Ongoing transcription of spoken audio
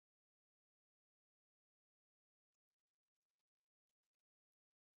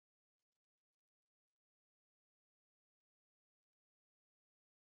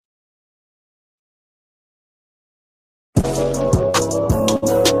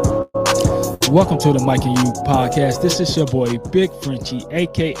Welcome to the Mike and You podcast. This is your boy, Big Frenchie,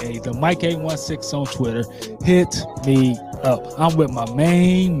 a.k.a. the Mike 816 on Twitter. Hit me up. I'm with my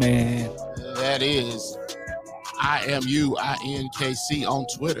main man. That is I am you, INKC on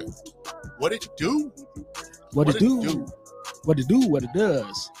Twitter. What it do? What it do? What it do? What it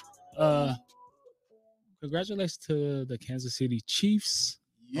does? Congratulations to the Kansas City Chiefs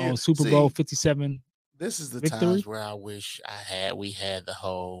on Super Bowl 57. This is the victory. times where I wish we had the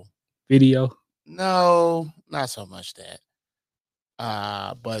whole video. No, not so much that.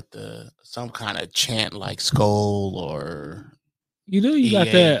 But some kind of chant like Skull or you got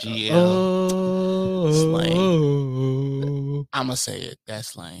that slang. I'm gonna say it.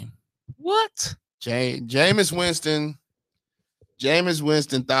 That's lame. What? Jameis Winston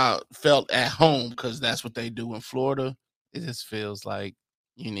felt at home because that's what they do in Florida. It just feels like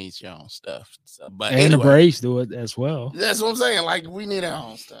you need your own stuff. So, but and anyway, the Braves do it as well. That's what I'm saying. Like, we need our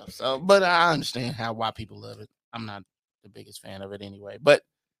own stuff. So, but I understand why people love it. I'm not the biggest fan of it anyway. But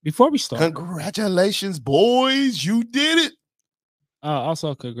before we start, congratulations, boys! You did it.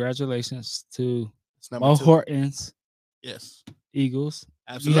 Also, congratulations to Mo Hortons. Yes, Eagles.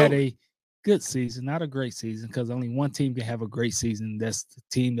 Absolutely. You had a good season, not a great season, because only one team can have a great season. That's the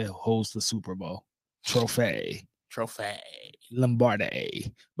team that holds the Super Bowl trophy. Lombardi.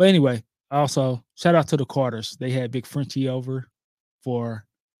 But anyway, also shout out to the Carters. They had Big Frenchie over for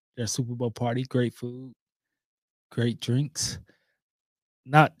their Super Bowl party. Great food, great drinks.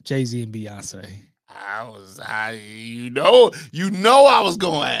 Not Jay-Z and Beyonce. I was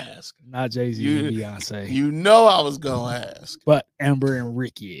gonna ask. Not Jay-Z and Beyonce. You know I was gonna ask. But Amber and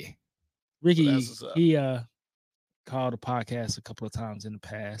Ricky. Ricky, he called a podcast a couple of times in the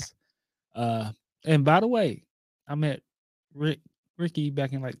past. And by the way, I met Ricky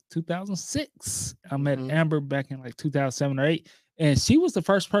back in like 2006. I met Amber back in like 2007 or 8, and she was the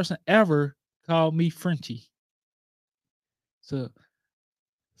first person ever called me Frenchie. So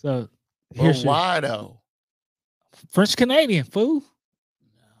here's why though? French Canadian, fool.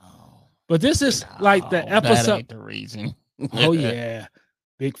 No. But this is like the episode. That ain't the reason. Oh yeah,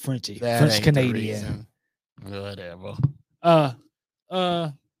 Big Frenchie, French Canadian. Whatever.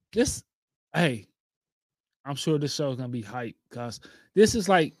 Hey. I'm sure this show is gonna be hype because this is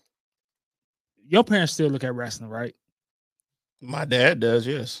like your parents still look at wrestling, right? My dad does,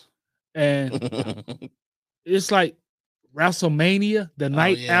 yes. And it's like WrestleMania, the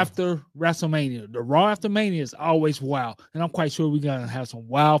night after WrestleMania. The Raw after Mania is always wild. And I'm quite sure we're gonna have some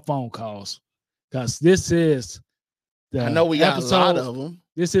wild phone calls. Because this is I know we got a lot of them.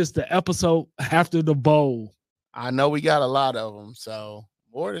 This is the episode after the bowl. I know we got a lot of them, so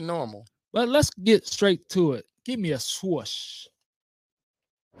more than normal. But let's get straight to it. Give me a swoosh.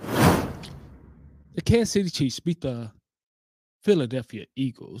 The Kansas City Chiefs beat the Philadelphia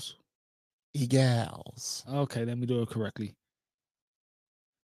Eagles. Eagles. Okay, let me do it correctly.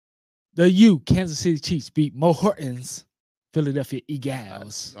 Kansas City Chiefs beat Mo Hortons Philadelphia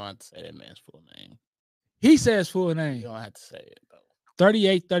Eagles. You don't have to say that man's full name. He says full name. You don't have to say it, though.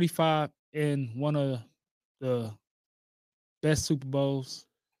 38-35 in one of the best Super Bowls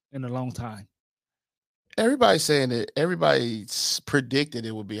in a long time. Everybody's saying it. Everybody predicted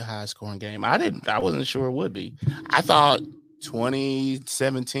it would be a high scoring game. I wasn't sure it would be. I thought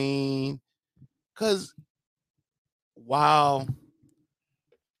 2017, because while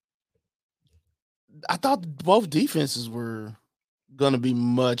I thought both defenses were going to be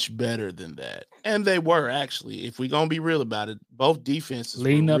much better than that. And they were, actually. If we're going to be real about it, both defenses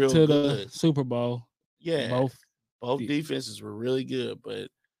leading were up real to good. The Super Bowl. Yeah. Both defenses were really good, but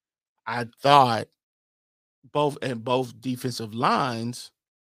I thought both defensive lines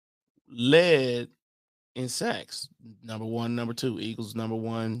led in sacks. Number 1, number 2. Eagles number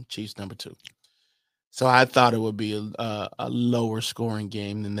 1, Chiefs number 2. So I thought it would be a lower scoring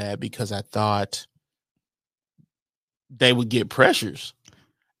game than that because I thought they would get pressures.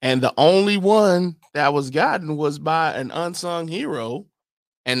 And the only one that was gotten was by an unsung hero.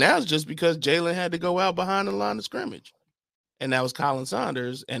 And that was just because Jalen had to go out behind the line of scrimmage. And that was Colin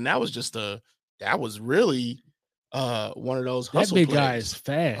Saunders. And that was really one of those hustle That big plays. guy is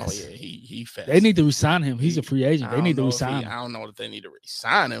fast. Oh, yeah, he fast. They need to resign him. He's a free agent. They need to resign him. I don't know if they need to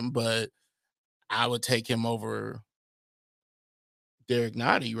resign him, but I would take him over Derek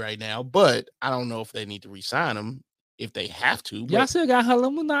Nottie right now. But I don't know if they need to resign him if they have to. Y'all still got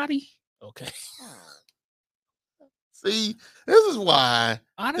Illuminati? Okay. See, this is what I'm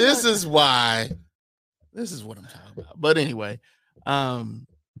talking about. But anyway, now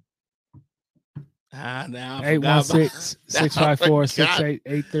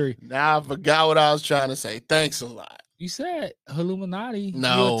 816-654-6883. Now I forgot what I was trying to say. Thanks a lot. You said Illuminati.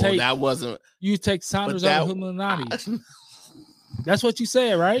 No, that wasn't. You take Saunders over Illuminati. That's what you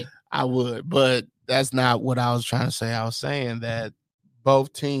said, right? I would, but that's not what I was trying to say. I was saying that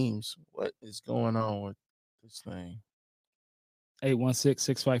both teams. What is going on with this thing?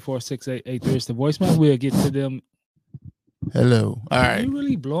 816-654-6883 is the voicemail. We'll get to them. Hello. All right. Are you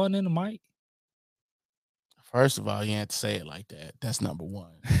really blowing in the mic? First of all, you have to say it like that. That's number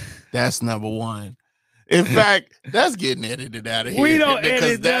one. That's number one. In fact, that's getting edited out of here. We don't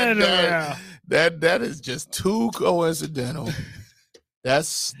edit that is just too coincidental.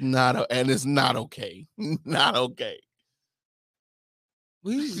 That's not, and it's not okay. Not okay.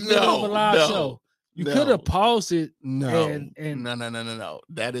 We have a live show. You could have paused it. No.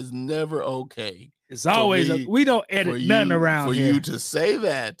 That is never okay. It's always we don't edit nothing around here. For you to say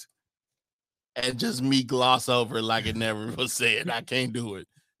that and just me gloss over it like it never was said. I can't do it.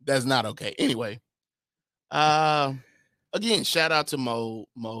 That's not okay. Anyway, again, shout out to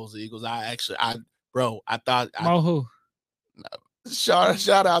Mo's Eagles. I thought Mo who?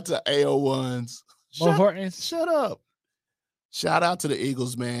 Shout out to AO1s. Mo Hortons. Shut up. Shout out to the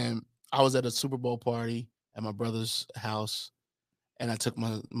Eagles, man. I was at a Super Bowl party at my brother's house, and I took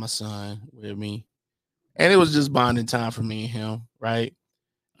my son with me, and it was just bonding time for me and him. Right?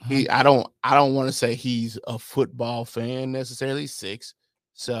 I don't want to say he's a football fan necessarily. 6,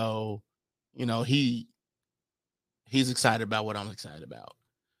 so he's excited about what I'm excited about.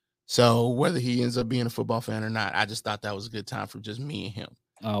 So whether he ends up being a football fan or not, I just thought that was a good time for just me and him.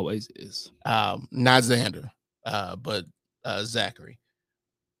 Always is. Not Xander, but Zachary.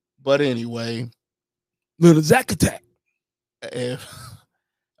 But anyway, little Zach attack. If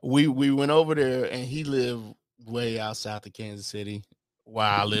we went over there, and he lived way out south of Kansas City,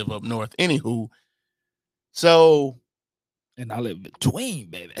 while I live up north. Anywho, so and I live between,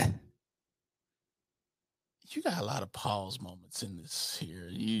 baby. You got a lot of pause moments in this here.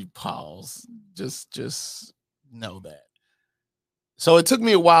 You pause. Just know that. So it took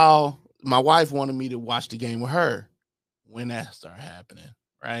me a while. My wife wanted me to watch the game with her when that started happening,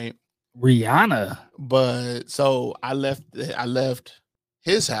 right? Rihanna. But so I left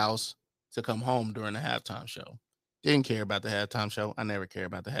his house to come home during the halftime show. Didn't care about the halftime show. I never cared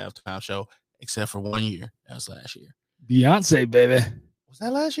about the halftime show except for 1 year. That was last year. Beyonce, baby. Was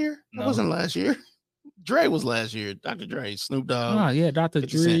that last year? No. That wasn't last year. Dre was last year. Dr. Dre, Snoop Dogg. Oh, yeah, Dr.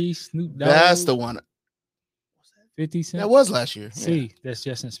 Dre, Snoop Dogg. That's the one. 50 Cent. That was last year. See, that's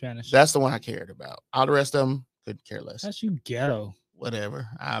just in Spanish. That's the one I cared about. All the rest of them couldn't care less. That's you ghetto. Whatever.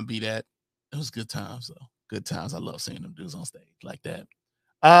 I'll be that. It was good times, though. Good times. I love seeing them dudes on stage like that.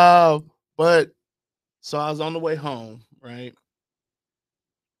 But so I was on the way home, right?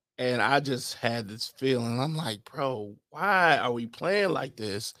 And I just had this feeling. I'm like, bro, why are we playing like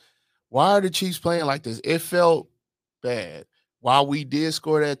this? Why are the Chiefs playing like this? It felt bad. While we did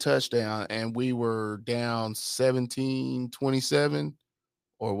score that touchdown and we were down 17-27,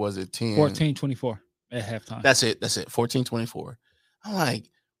 or was it 10? 14-24 at halftime. That's it. 14-24. I'm like,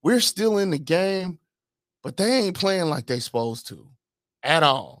 we're still in the game, but they ain't playing like they supposed to at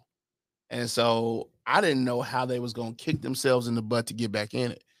all. And so I didn't know how they was going to kick themselves in the butt to get back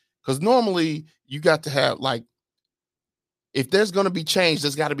in it. Because normally you got to have, like, if there's going to be change,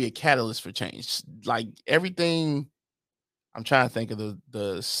 there's got to be a catalyst for change. Like everything, I'm trying to think of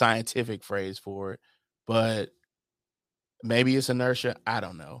the scientific phrase for it, but maybe it's inertia. I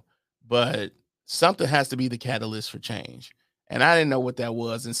don't know. But something has to be the catalyst for change. And I didn't know what that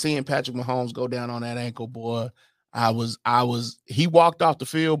was. And seeing Patrick Mahomes go down on that ankle, boy, he walked off the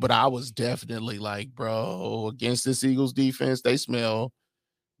field, but I was definitely like, bro, against this Eagles defense, they're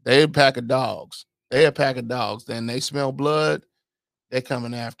a pack of dogs. Then they smell blood, they're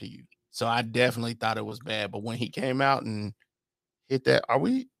coming after you. So I definitely thought it was bad. But when he came out and hit that, are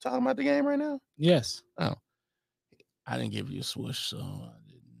we talking about the game right now? Yes. Oh, I didn't give you a swoosh, so I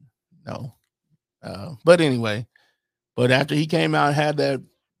didn't know. But anyway, after he came out and had that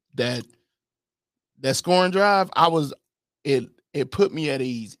scoring drive, it put me at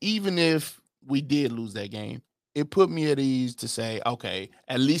ease. Even if we did lose that game, it put me at ease to say, okay,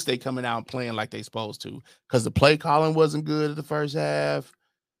 at least they coming out and playing like they supposed to. Because the play calling wasn't good at the first half.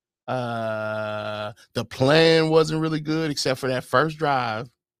 The plan wasn't really good except for that first drive.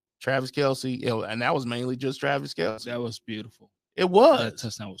 Travis Kelce, and that was mainly just Travis Kelce. That was beautiful. It was. That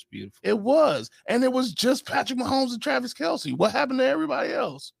touchdown was beautiful. It was. And it was just Patrick Mahomes and Travis Kelce. What happened to everybody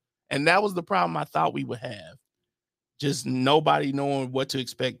else? And that was the problem I thought we would have. Just nobody knowing what to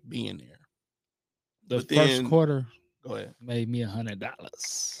expect being there. The first quarter go ahead. made me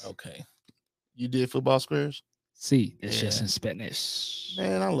 $100. Okay. You did football squares? See, it's just in Spanish.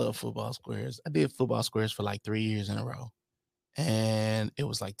 Man, I love football squares. I did football squares for like 3 years in a row. And it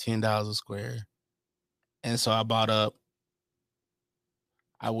was like $10 a square. And so I bought up.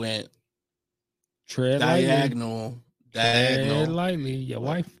 I went diagonal. Tread lightly. Your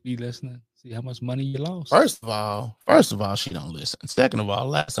wife be listening. See how much money you lost. First of all, she don't listen. Second of all,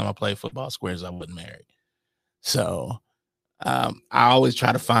 last time I played football squares, I wasn't married. So I always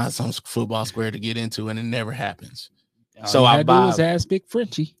try to find some football square to get into, and it never happens. So I buy. Ask Big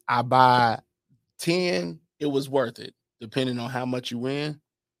Frenchie. I buy 10. It was worth it, depending on how much you win.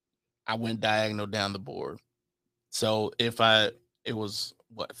 I went diagonal down the board. So if it was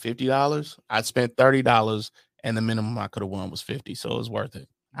what $50, I'd spent $30, and the minimum I could have won was $50. So it was worth it.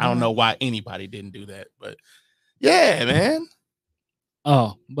 I don't know why anybody didn't do that, but yeah, man.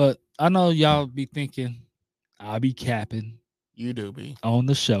 Oh, but I know y'all be thinking I'll be capping. You do be on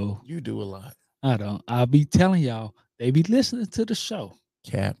the show. You do a lot. I don't. I'll be telling y'all they be listening to the show.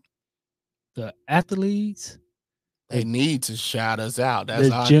 Cap. The athletes. They need to shout us out. That's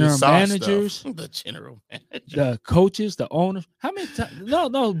the general managers. The general manager. The coaches, the owners. How many times?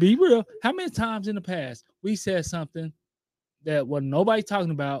 No, be real. How many times in the past we said something that was nobody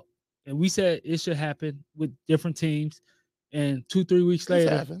talking about, and we said it should happen with different teams, and 2-3 weeks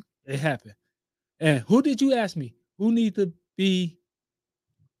later, it happened. And who did you ask me? Who needs to be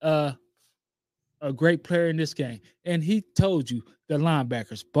a great player in this game? And he told you the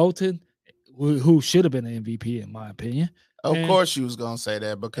linebackers, Bolton, who should have been an MVP in my opinion. Of course you was gonna say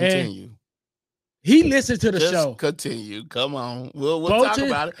that, but continue. He listened to the show. Continue. Come on. We'll talk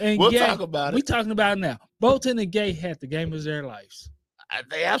about it. We'll talk about it. We're talking about it now. Bolton and Gay had the game of their lives.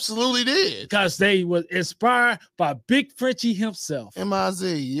 They absolutely did. Because they were inspired by Big Frenchie himself.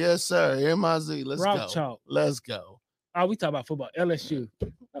 MIZ. Yes, sir. MIZ. Let's go. Chalk. Let's go. Oh, we talk about football. LSU.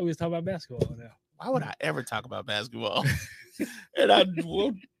 Oh, we was talking about basketball now. Why would I ever talk about basketball?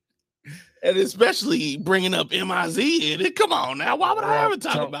 And especially bringing up MIZ in it. Come on now. Why would I ever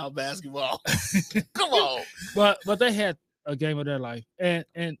talk about basketball? Come on. But they had a game of their life. And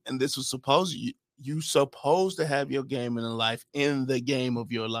this was you supposed to have your game in the life in the game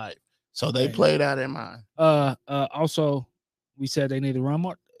of your life. So they played out in mind. Also, we said they need to run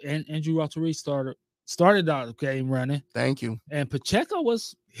more. And Andrew Walter started out the game running. Thank you. And Pacheco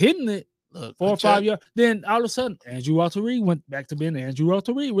was hitting it 4 or 5 yards. Then all of a sudden, Andrew Walter went back to being Andrew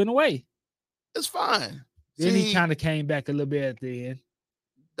Walter went away. It's fine. Then he kind of came back a little bit at the end.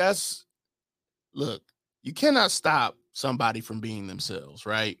 Look, you cannot stop somebody from being themselves,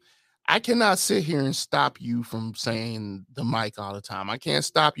 right? I cannot sit here and stop you from saying the mic all the time. I can't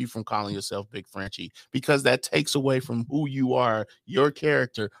stop you from calling yourself Big Frenchie because that takes away from who you are, your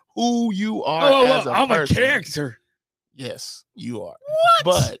character, who you are as a person. I'm a character. Yes, you are. What?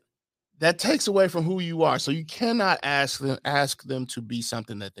 But that takes away from who you are. So you cannot ask them to be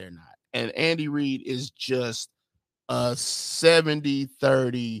something that they're not. And Andy Reid is just a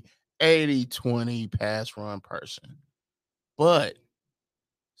 70-30, 80-20 pass run person. But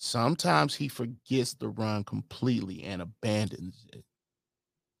sometimes he forgets the run completely and abandons it.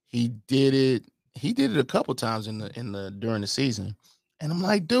 He did it a couple times during the season. And I'm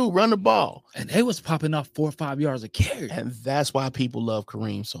like, dude, run the ball. And they was popping off 4 or 5 yards a carry. And that's why people love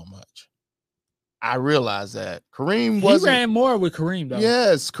Kareem so much. I realized that Kareem ran more with Kareem, though.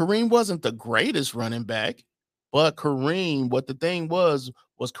 Yes, Kareem wasn't the greatest running back, but what the thing was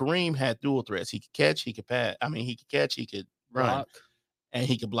Kareem had dual threats. He could catch, he could pass. I mean, he could catch, he could run, and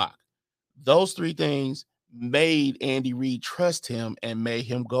he could block. Those three things made Andy Reid trust him and made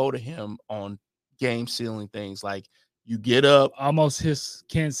him go to him on game-sealing things like you get up. Almost his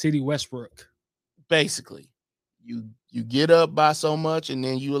Kansas City Westbrook. Basically. You get up by so much, and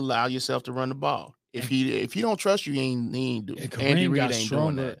then you allow yourself to run the ball. If he don't trust you, he ain't do it. Andy Reid got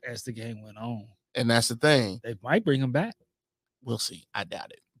stronger as the game went on, and that's the thing. They might bring him back. We'll see. I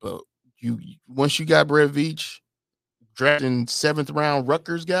doubt it. But once you got Brett Veach drafting 7th round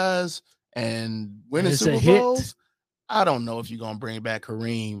Rutgers guys and winning Super Bowls, I don't know if you're gonna bring back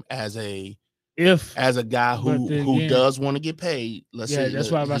Kareem as a guy who does want to get paid. That's what I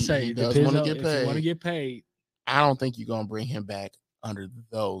was about to say. He does want to get paid. If you want to get paid. I don't think you're gonna bring him back under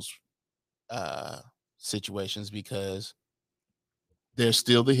those situations because there's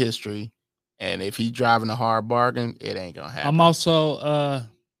still the history, and if he's driving a hard bargain, it ain't gonna happen. I'm also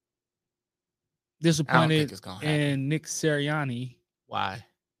disappointed in Nick Sirianni. Why?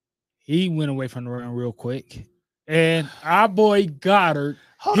 He went away from the run real quick, and our boy Goddard.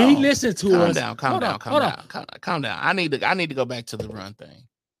 Listened to us. Calm down. I need to go back to the run thing.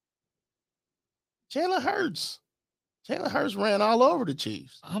 Jalen Hurts ran all over the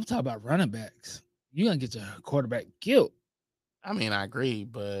Chiefs. I'm talking about running backs. you're gonna get your quarterback killed. I mean, I agree,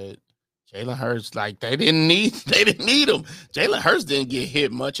 but Jalen Hurts, like they didn't need him. Jalen Hurts didn't get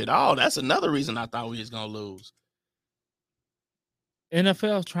hit much at all. That's another reason I thought we was gonna lose.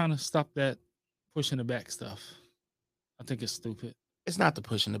 NFL trying to stop that pushing the back stuff. I think it's stupid. It's not the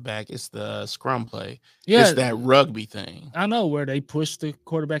pushing the back, it's the scrum play. Yeah, it's that rugby thing. I know where they push the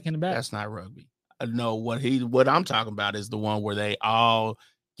quarterback in the back. That's not rugby. No, what I'm talking about is the one where they all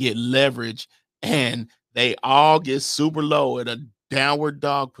get leverage and they all get super low at a downward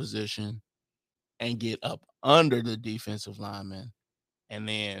dog position and get up under the defensive lineman, and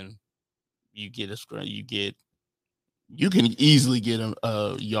then you get a scrum. You can easily get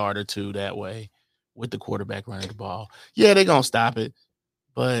a yard or two that way with the quarterback running the ball. Yeah, they're gonna stop it,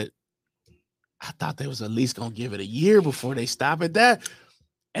 but I thought they was at least gonna give it a year before they stop it.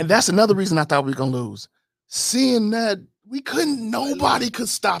 And that's another reason I thought we were gonna lose. Seeing that nobody could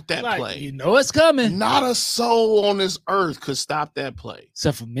stop that play. You know it's coming. Not a soul on this earth could stop that play.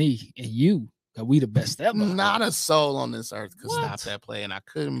 Except for me and you. Cause we the best ever. Not a soul on this earth could stop that play. And I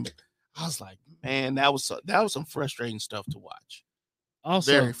was like, man, that was some frustrating stuff to watch.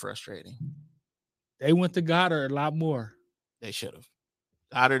 Also, very frustrating. They went to Goddard a lot more. They should have.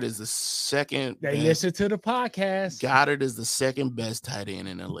 Goddard is the second. They listened to the podcast. Goddard is the second best tight end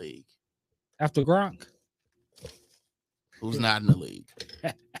in the league. After Gronk. Who's not in the league.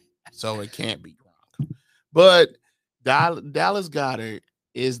 So it can't be Gronk. But Dallas Goedert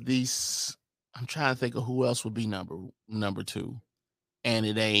is I'm trying to think of who else would be number 2. And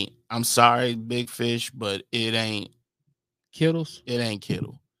it ain't, I'm sorry, Big Fish, but it ain't Kittles. It ain't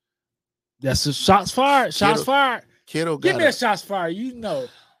Kittle. That's a shots fired. Shots fired. Kittle Give me a shots fired. You know.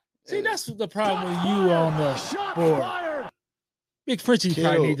 See, that's the problem with you on the board. Fired. Big Frenchie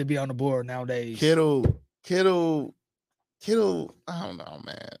probably need to be on the board nowadays. Kittle, I don't know,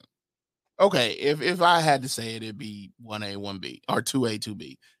 man. Okay, if I had to say it, it'd be 1A, 1B, or 2A,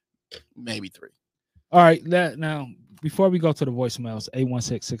 2B, maybe 3. All right, now before we go to the voicemails,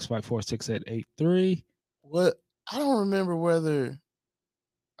 816-654-6883. What? I don't remember whether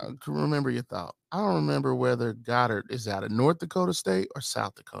I can remember your thought. I don't remember whether Goddard is out of North Dakota State or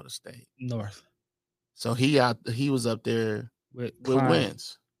South Dakota State. North. So he was up there with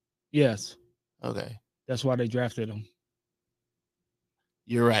Wentz. Yes. Okay. That's why they drafted him.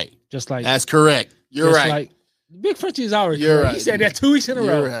 You're right. Just like that's correct. You're right. Like Big Frenchie is already. You're right. He said that 2 weeks in a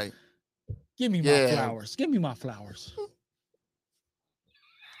row. You're right. Give me my flowers. Give me my flowers.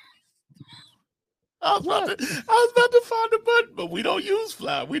 I was about to find the button, but we don't use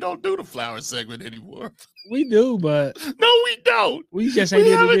flower. We don't do the flower segment anymore. We do, but no, we don't. We just ain't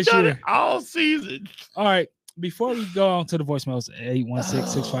did it this year. All season. All right. Before we go on to the voicemails,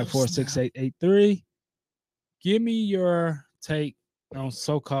 816-654-6883. Give me your take on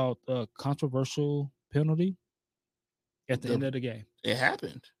so-called controversial penalty at the end of the game. It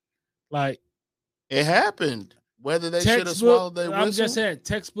happened. Like it happened. Whether they should have swallowed their whistle. I'm just saying,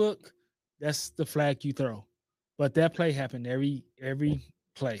 textbook. That's the flag you throw. But that play happened every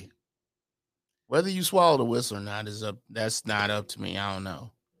play. Whether you swallow the whistle or not that's not up to me. I don't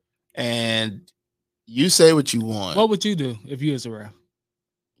know. And you say what you want. What would you do if you was a ref?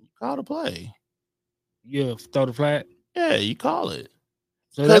 You call the play. You throw the flag? Yeah, you call it.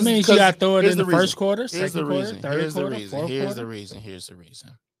 So that means you got to throw it in the first quarter, second quarter, third quarter, fourth quarter? Here's the reason.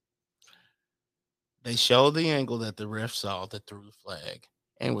 They showed the angle that the ref saw that threw the flag,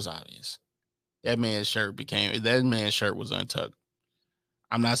 and it was obvious. That man's shirt was untucked.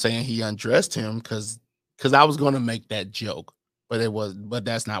 I'm not saying he undressed him because I was going to make that joke, but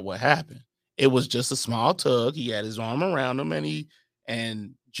that's not what happened. It was just a small tug. He had his arm around him,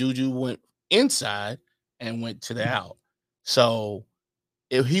 and Juju went inside and went to the out. So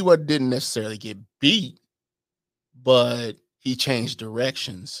if he didn't necessarily get beat, but he changed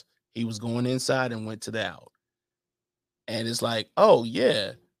directions. He was going inside and went to the out. And it's like, oh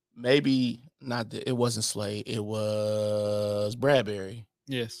yeah, maybe not. It wasn't Slade. It was Bradbury.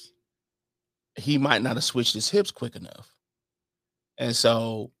 Yes. He might not have switched his hips quick enough. And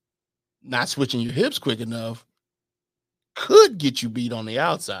so not switching your hips quick enough could get you beat on the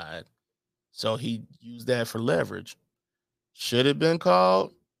outside. So he used that for leverage. Should have been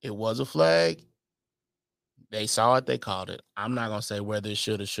called. It was a flag. They saw it. They called it. I'm not going to say whether it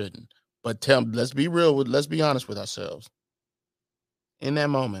should or shouldn't. But let's be honest with ourselves. In that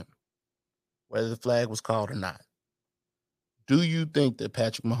moment, whether the flag was called or not, do you think that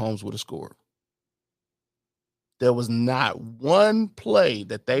Patrick Mahomes would have scored? There was not one play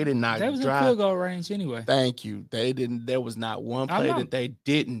that they did not drive. That was in field goal range anyway. Thank you. They didn't. There was not one play that they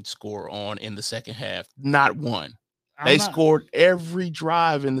didn't score on in the second half. Not one. They scored every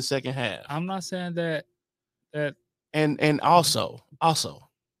drive in the second half. I'm not saying that. And also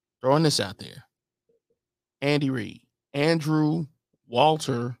throwing this out there. Andrew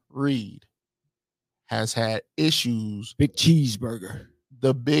Walter Reed has had issues. Big cheeseburger.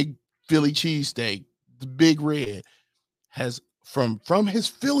 The big Philly cheesesteak, the Big Red, has from his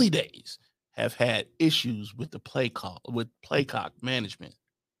Philly days have had issues with the play clock management.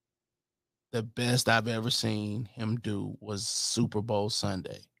 The best I've ever seen him do was Super Bowl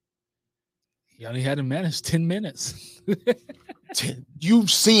Sunday. He only had to manage 10 minutes.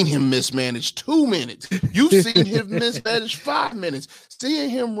 You've seen him mismanage 2 minutes. You've seen him mismanage 5 minutes. Seeing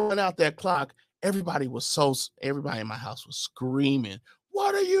him run out that clock, everybody in my house was screaming,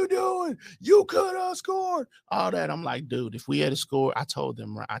 "What are you doing? You could have scored." All that. I'm like, dude, if we had scored, I told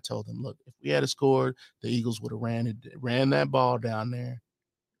them, look, if we had scored, the Eagles would have ran that ball down there.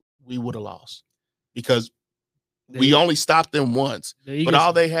 We would have lost because we only stopped them once. But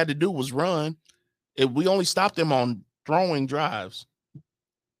all they had to do was run. We only stopped them on throwing drives.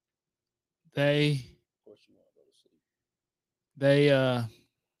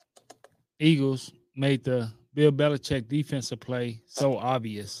 Eagles made the Bill Belichick defensive play so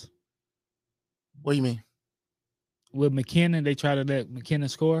obvious. What do you mean? With McKinnon, they tried to let McKinnon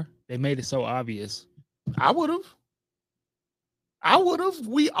score. They made it so obvious. I would have.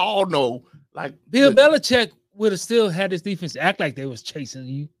 We all know, like Bill Belichick would have still had his defense act like they was chasing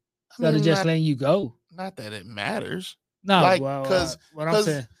you instead of just letting you go. Not that it matters. No, because what I'm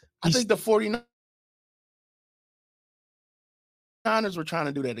saying, I think the 49ers were trying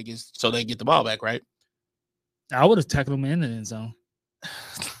to do that so they get the ball back, right? I would have tackled him in the end zone.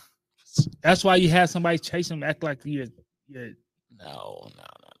 That's why you had somebody chase him, act like you're. No.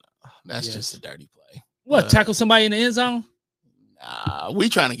 That's just a dirty play. What, tackle somebody in the end zone? Nah, we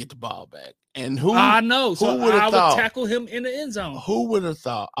trying to get the ball back. And who I know. So I would tackle him in the end zone. Who would have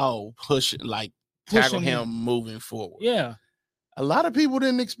thought? Oh, tackle him moving forward. Yeah. A lot of people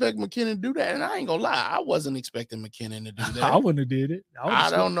didn't expect McKinnon to do that, and I ain't gonna lie, I wasn't expecting McKinnon to do that. I wouldn't have did it. I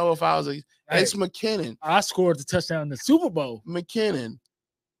don't know if I was. It's McKinnon. I scored the touchdown in the Super Bowl. McKinnon,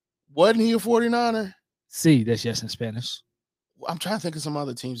 wasn't he a 49er? Sí, that's yes in Spanish. I'm trying to think of some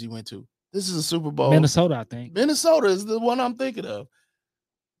other teams he went to. This is a Super Bowl. Minnesota, I think. Minnesota is the one I'm thinking of.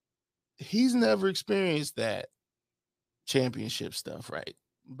 He's never experienced that championship stuff, right?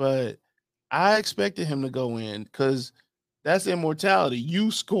 But I expected him to go in because that's immortality.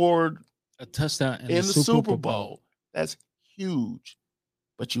 You scored a touchdown in the Super Bowl. That's huge.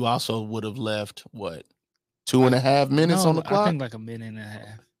 But you also would have left, 2.5 minutes on the clock? I think like a minute and a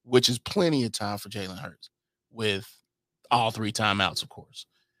half. Which is plenty of time for Jalen Hurts with all 3 timeouts, of course.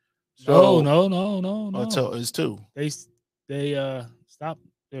 So, no. So it's 2. They stopped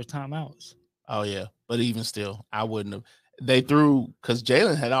their timeouts. Oh, yeah. But even still, I wouldn't have. They threw, because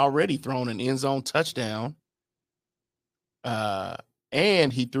Jalen had already thrown an end zone touchdown.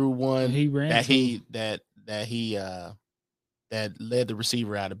 And he threw one that led the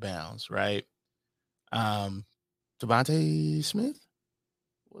receiver out of bounds, right? Devontae Smith?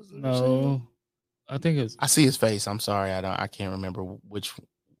 No. I think it was. I see his face. I'm sorry. I can't remember which.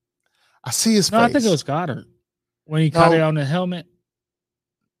 I see his face. I think it was Goddard when he caught it on the helmet.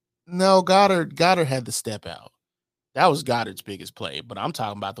 No, Goddard had the step out. That was Goddard's biggest play. But I'm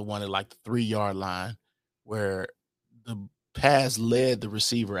talking about the one at like the 3-yard line where the pass led the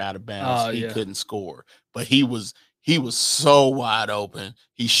receiver out of bounds. He couldn't score, but he was so wide open.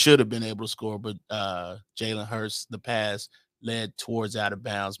 He should have been able to score, but Jalen Hurts, the pass led towards out of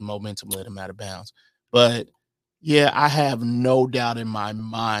bounds. Momentum led him out of bounds. But yeah, I have no doubt in my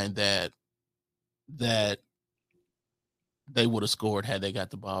mind that they would have scored had they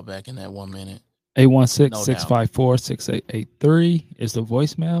got the ball back in that 1 minute. 816-654-6883 is the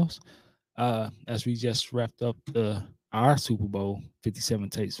voicemails. As we just wrapped up our Super Bowl 57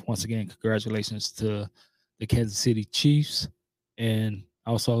 tapes. Once again, congratulations to the Kansas City Chiefs, and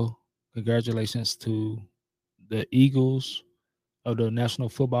also congratulations to the Eagles of the National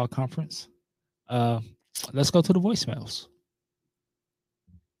Football Conference. Let's go to the voicemails.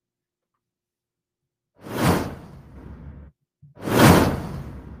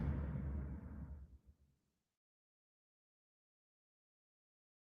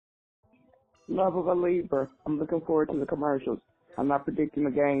 Love of a Libra. I'm looking forward to the commercials. I'm not predicting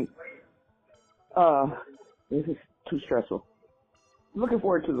the game. This is too stressful. Looking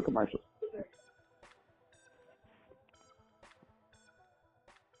forward to the commercials.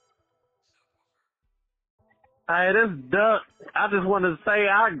 Hey, this Duck. I just want to say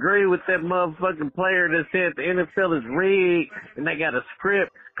I agree with that motherfucking player that said the NFL is rigged and they got a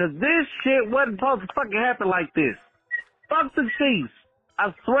script. Because this shit wasn't supposed to fucking happen like this. fuck the Chiefs.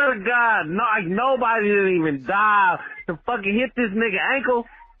 I swear to God, nobody didn't even die to fucking hit this nigga ankle.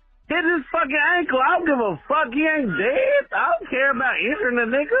 Hit his fucking ankle. I don't give a fuck. He ain't dead. I don't care about injuring the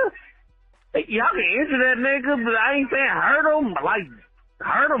nigga. Y'all can injure that nigga, but I ain't saying hurt him. Like,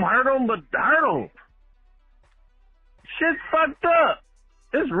 hurt him, but hurt him. Shit's fucked up.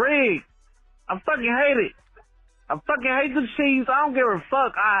 It's rigged. I fucking hate it. I fucking hate the Chiefs. I don't give a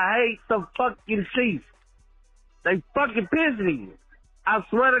fuck. I hate the fucking Chiefs. They fucking piss me. I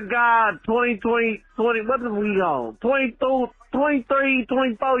swear to God, 2020, what are we on? 22, 23,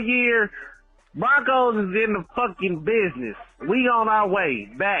 24 years, Broncos is in the fucking business. We on our way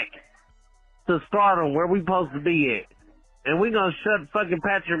back to stardom where we supposed to be at. And we gonna shut fucking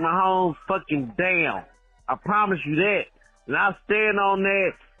Patrick Mahomes fucking down. I promise you that. And I stand on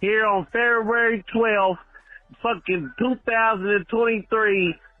that here on February 12th, fucking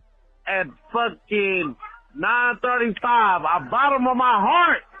 2023 at fucking 9:35. I bottom of my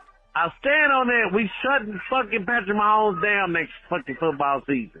heart. I stand on that. We shutting fucking Patrick Mahomes down next fucking football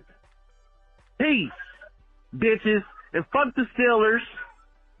season. Peace, bitches. And fuck the Steelers.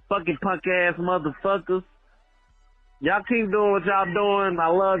 Fucking punk ass motherfuckers. Y'all keep doing what y'all doing. I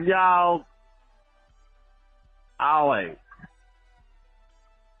love y'all. Always.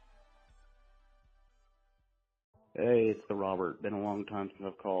 Hey, it's the Robert. Been a long time since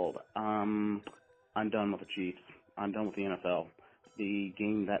I've called. I'm done with the Chiefs. I'm done with the NFL. The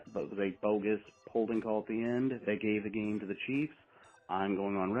game that was a bogus holding call at the end, they gave the game to the Chiefs. I'm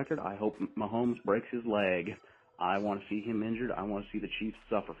going on record. I hope Mahomes breaks his leg. I want to see him injured. I want to see the Chiefs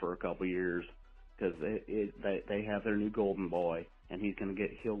suffer for a couple years because they have their new golden boy, and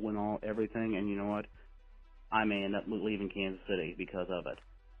he'll win everything. And you know what? I may end up leaving Kansas City because of it.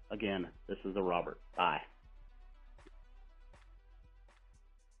 Again, this is the Robert. Bye.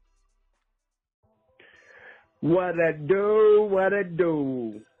 What a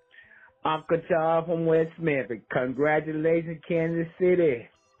do. Uncle Charles from West Memphis. Congratulations, Kansas City.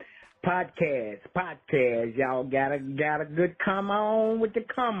 Podcast. Y'all got a good come on with the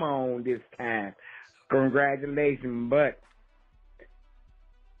come on this time. Congratulations, but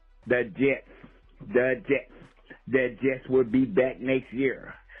the Jets will be back next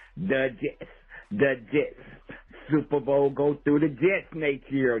year. The Jets. Super Bowl go through the Jets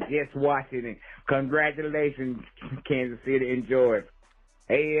next year. Jets Washington. Congratulations, Kansas City. Enjoy it.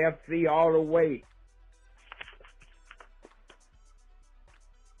 AFC all the way.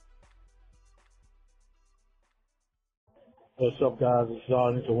 What's up, guys? It's all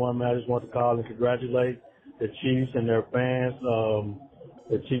into one man. I just want to call and congratulate the Chiefs and their fans,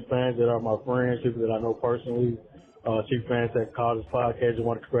 the Chiefs fans that are my friends, people that I know personally, Chiefs fans that call this podcast. I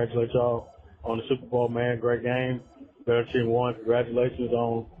want to congratulate y'all on the Super Bowl, man. Great game. Better team won. Congratulations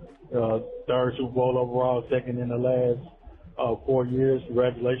on third Super Bowl overall, second in the last 4 years.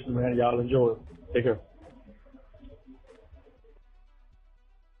 Congratulations, man. Y'all enjoy it. Take care.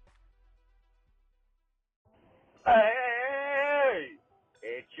 Hey,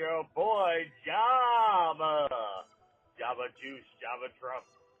 it's your boy Java Juice, Java Trump,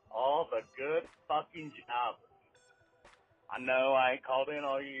 all the good fucking Java. I know I ain't called in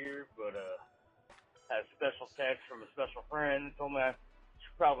all year, but had a special text from a special friend and told me I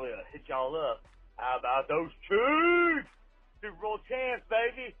should probably hit y'all up. How about those Chiefs? Super Bowl champs,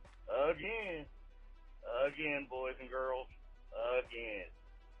 baby. Again, boys and girls. Again.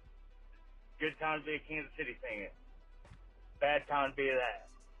 Good time to be a Kansas City fan. Bad time to be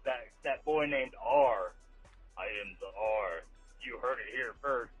that boy named R. I am the R. You heard it here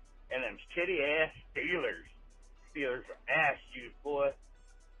first. And them shitty ass Steelers. Steelers are ass juice, boy.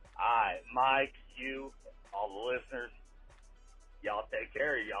 Alright, Mike, you, all the listeners, y'all take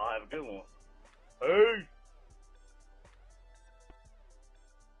care. Y'all have a good one. Peace.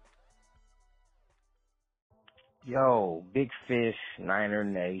 Yo, Big Fish, Niner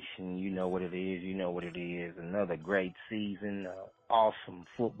Nation, you know what it is. Another great season, awesome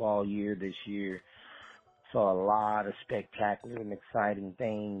football year this year. Saw a lot of spectacular and exciting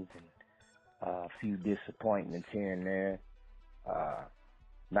things and a few disappointments here and there.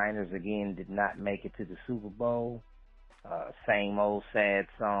 Niners again did not make it to the Super Bowl. Same old sad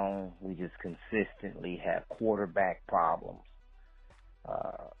song. We just consistently have quarterback problems.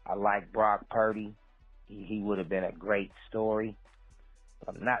 I like Brock Purdy. He would have been a great story. But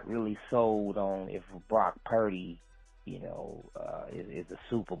I'm not really sold on if Brock Purdy, is a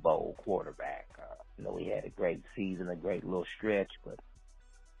Super Bowl quarterback. He had a great season, a great little stretch, but,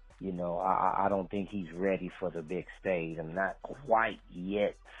 I don't think he's ready for the big stage. I'm not quite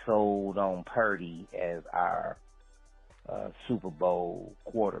yet sold on Purdy as our Super Bowl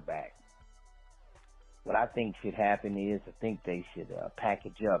quarterback. what I think should happen is I think they should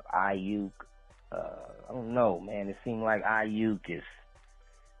package up Ayuk. I don't know, man. It seems like Ayuk is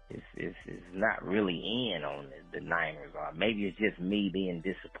not really in on the Niners. Or maybe it's just me being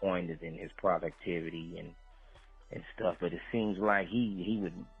disappointed in his productivity and stuff, but it seems like he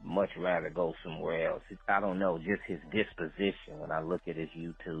would much rather go somewhere else. I don't know, just his disposition. When I look at his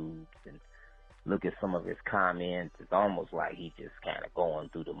YouTubes and look at some of his comments, it's almost like he just kind of going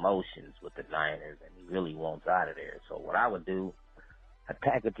through the motions with the Niners, and he really wants out of there. So what I would do, I'd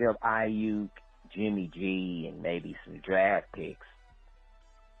package up Ayuk, Jimmy G, and maybe some draft picks.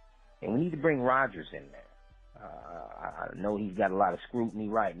 And we need to bring Rodgers in there. I know he's got a lot of scrutiny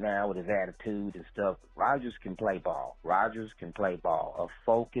right now with his attitude and stuff. Rodgers can play ball. Rodgers can play ball. A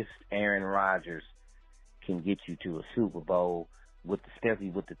focused Aaron Rodgers can get you to a Super Bowl, especially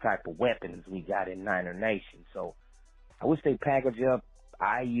with the type of weapons we got in Niner Nation. So I wish they package up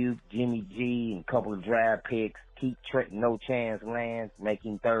Ayuk, Jimmy G, and a couple of draft picks. Keep No Chance Lance, make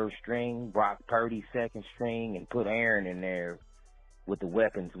him third string, Brock Purdy second string, and put Aaron in there with the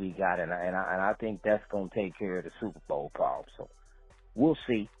weapons we got, and I think that's going to take care of the Super Bowl problem. So we'll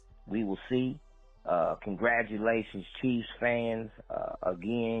see. We will see. Congratulations, Chiefs fans.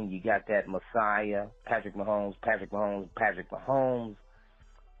 Again, you got that Messiah, Patrick Mahomes.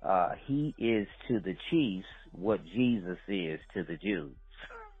 He is to the Chiefs what Jesus is to the Jews.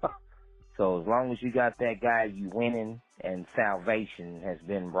 So as long as you got that guy, you winning, and salvation has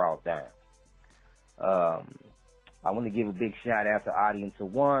been brought down. I want to give a big shout out to Audience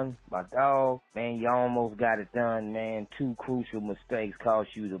of One, my dog. Man, you almost got it done, man. 2 crucial mistakes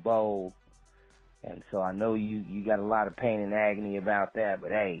cost you the bowl. And so I know you got a lot of pain and agony about that,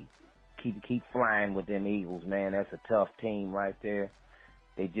 but hey, keep flying with them Eagles, man. That's a tough team right there.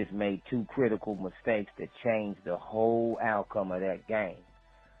 They just made 2 critical mistakes that changed the whole outcome of that game.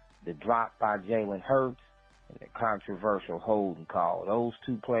 The drop by Jalen Hurts and the controversial holding call. Those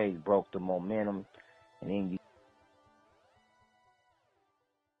 2 plays broke the momentum, and then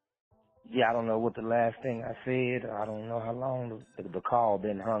I don't know what the last thing I said. I don't know how long the call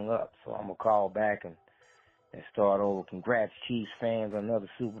been hung up, so I'm going to call back and start over. Congrats, Chiefs fans, on another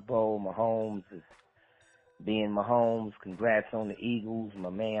Super Bowl. Mahomes is being Mahomes. Congrats on the Eagles. My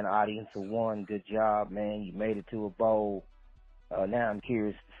man, Audience of One, good job, man. You made it to a bowl. Now I'm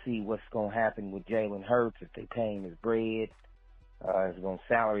curious to see what's going to happen with Jalen Hurts, if they pay him his bread. It's going to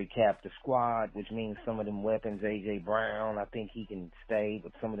salary cap the squad, which means some of them weapons, A.J. Brown, I think he can stay,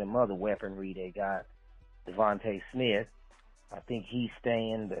 but some of them other weaponry they got, Devontae Smith, I think he's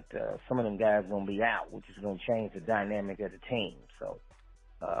staying, but some of them guys going to be out, which is going to change the dynamic of the team. So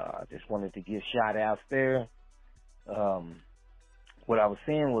I just wanted to give shout-outs there. What I was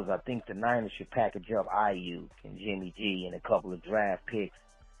saying was I think the Niners should package up Ayuk and Jimmy G and a couple of draft picks.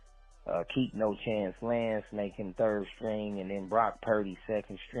 Keep No Chance Lance, make him third string, and then Brock Purdy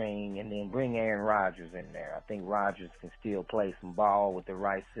second string, and then bring Aaron Rodgers in there. I think Rodgers can still play some ball with the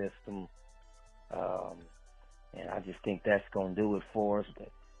right system, and I just think that's going to do it for us.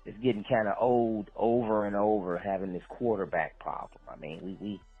 But it's getting kind of old over and over having this quarterback problem. I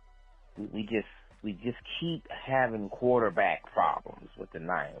mean, we just keep having quarterback problems with the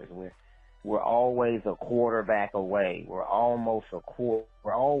Niners. We're always a quarterback away. We're always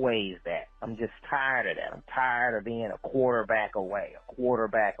that. I'm just tired of that. I'm tired of being a quarterback away.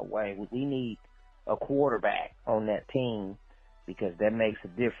 We need a quarterback on that team because that makes a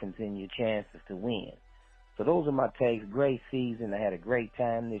difference in your chances to win. So those are my takes. Great season. I had a great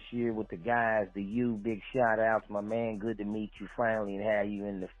time this year with the guys. Big shout outs, my man. Good to meet you finally and have you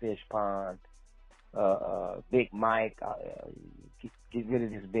in the fish pond. Big Mike, get rid of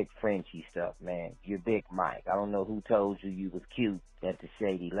this big Frenchie stuff, man. You're Big Mike. I don't know who told you was cute at the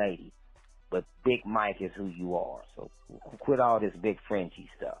Shady Lady, but Big Mike is who you are. So quit all this big Frenchie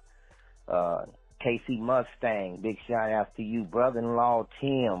stuff. KC Mustang, big shout out to you. Brother-in-law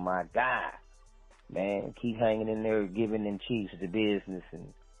Tim, my guy. Man, keep hanging in there, giving them Chiefs the business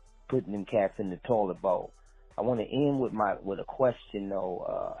and putting them cats in the toilet bowl. I want to end with a question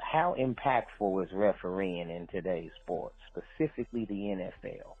though. How impactful is refereeing in today's sports, specifically the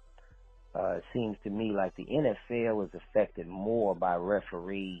NFL? It seems to me like the NFL is affected more by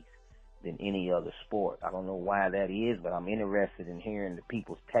referees than any other sport. I don't know why that is, but I'm interested in hearing the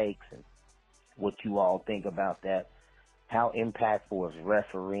people's takes and what you all think about that. How impactful is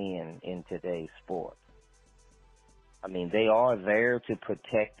refereeing in today's sport? I mean, they are there to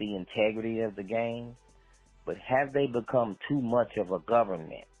protect the integrity of the game, but have they become too much of a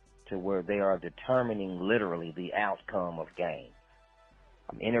government to where they are determining literally the outcome of games?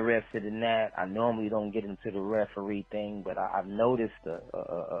 I'm interested in that. I normally don't get into the referee thing, but I've noticed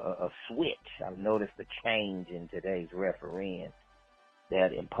a switch. I've noticed a change in today's refereeing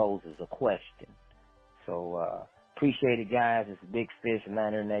that imposes a question. So appreciate it, guys. It's Big Fish,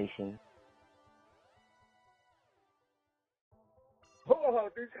 Niner Nation. Oh,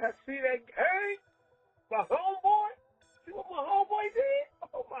 did I see that game? My homeboy? See what my homeboy did?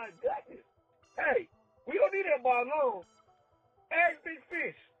 Oh, my goodness. Hey, we don't need that ball long. Ask Big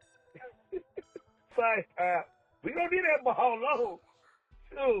Fish. Sorry, we don't need that ball long.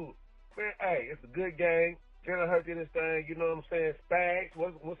 Shoot. Man, hey, it's a good game. Jalen Hurts did his thing, you know what I'm saying? Spags,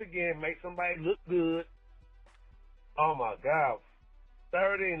 once again, make somebody look good. Oh, my God.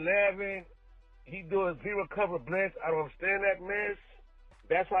 30 and 11. He doing zero cover blitz. I don't understand that mess.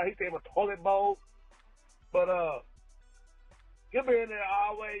 That's why he said a toilet bowl. But he'll be in there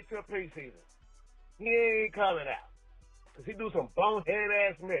all the way till preseason. He ain't coming out. Because he do some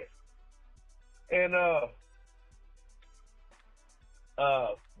bonehead-ass mess. And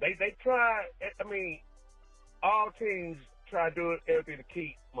they try, I mean, all teams try to do everything to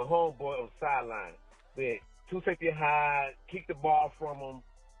keep my homeboy on the sideline. With 2 safety high, keep the ball from him,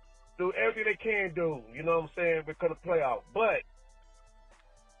 do everything they can do, you know what I'm saying, because of the playoff. But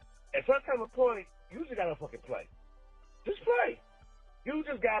at some kind of point, you just gotta fucking play. Just play. You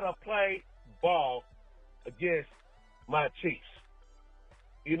just gotta play ball against my Chiefs.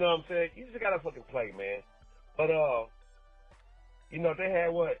 You know what I'm saying? You just gotta fucking play, man. But you know, they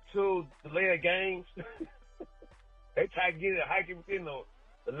had 2 delayed games. They try to get it hiking within the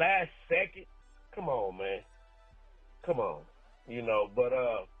last second. Come on, man. Come on. You know, but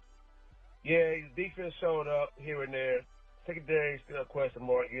yeah, his defense showed up here and there. Secondary is still a question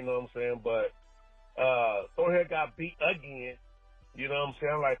mark, you know what I'm saying? But Thornhill got beat again. You know what I'm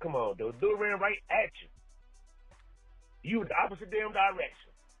saying? I'm like, come on, dude. Dude ran right at you. You were the opposite damn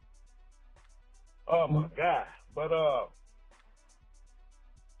direction. Oh my God. But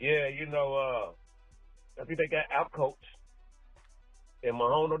yeah, you know, I think they got outcoached. And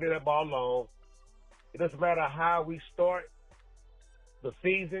Mahomes don't do that ball long. It doesn't matter how we start the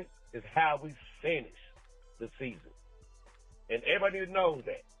season, it's how we finish the season. And everybody knows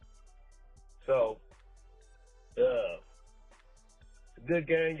that. So, it's a good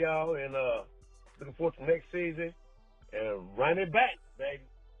game, y'all, and looking forward to next season. And run it back, baby.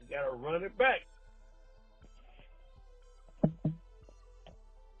 You gotta run it back.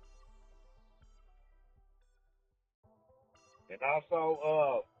 And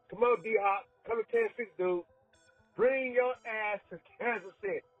also, come on, D-Hop. Come to Kansas City, dude. Bring your ass to Kansas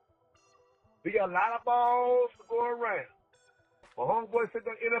City. We got a lot of balls to go around. My homeboy set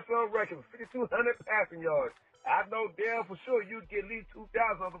the NFL record for 5,200 passing yards. I know damn for sure you'd get at least 2,000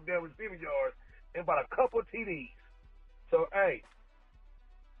 of them damn receiving yards and about a couple of TDs. So, hey,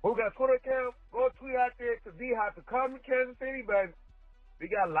 who got a Twitter account? Go tweet out there to D-Hop to come to Kansas City, baby. We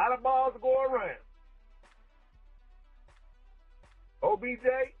got a lot of balls to go around. OBJ,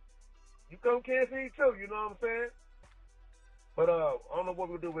 you come to Kansas City too, you know what I'm saying? But I don't know what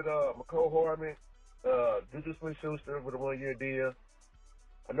we'll do with McCole Hardman, Juju Smith-Schuster with a 1-year deal.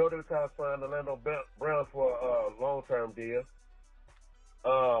 I know they were trying to sign Orlando Brown for a long-term deal.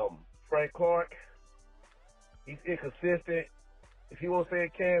 Frank Clark, he's inconsistent. If he wants to stay in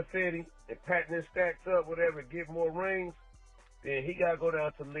Kansas City and pattern his stacks up, whatever, and get more rings, then he got to go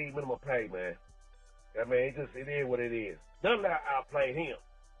down to league minimum pay, man. I mean, it is what it is. None of that outplayed him.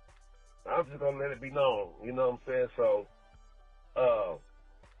 I'm just going to let it be known, you know what I'm saying? So,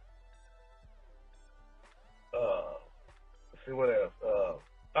 let's see what else.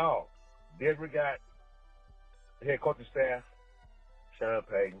 Denver got head coaching staff, Sean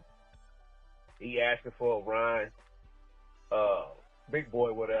Payton. He asking for Ryan, big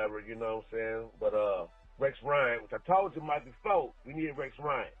boy, whatever, you know what I'm saying? But Rex Ryan, which I told you might be before, we need Rex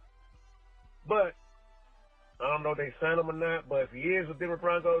Ryan. But I don't know if they signed him or not, but if he is a Denver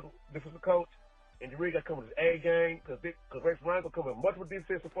Broncos defensive coach, and you really got to come with his A game, because Rex Ryan will come with multiple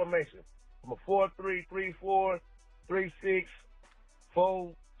defensive formation. From a 4-3, 3-4, 3-6,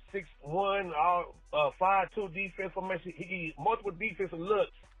 4-6-1, 5-2 defense formation. He can multiple defensive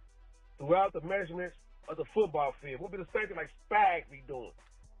looks throughout the measurements of the football field. Will be the same thing like Spags be doing.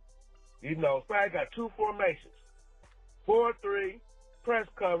 You know, Spags got 2 formations. 4-3, press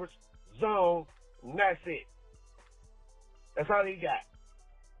coverage, zone, and that's it. That's all he got.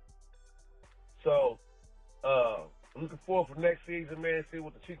 So, I'm looking forward for next season, man, see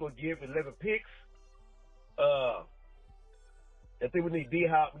what the Chiefs will give 11 picks. I think we need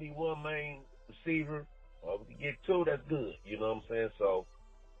D-Hop, we need 1 main receiver. We can get 2, that's good. You know what I'm saying? So,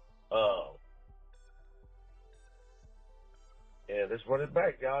 And let's run it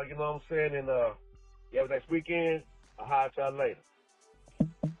back, y'all. You know what I'm saying? And yeah, next weekend, I'll holler at y'all later.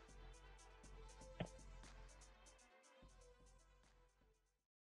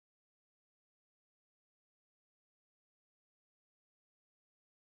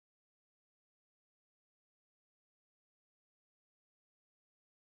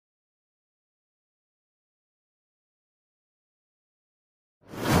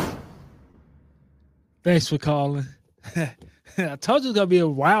 Thanks for calling. I told you it's gonna be a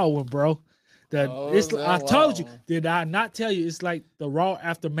wild one, bro. I told you. Did I not tell you? It's like the Raw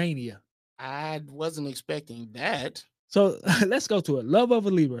after Mania. I wasn't expecting that. So let's go to it. Love of a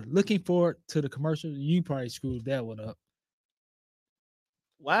Libra. Looking forward to the commercial. You probably screwed that one up.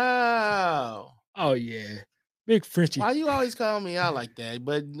 Wow. Oh yeah. Big Frenchie. Why you always call me out like that?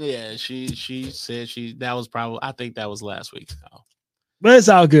 But yeah, she said that was probably, I think that was last week's call. But it's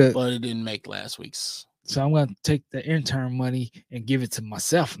all good. But it didn't make last week's. So I'm gonna take the intern money and give it to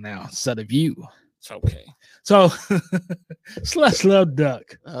myself now instead of you. It's okay. So Slush Love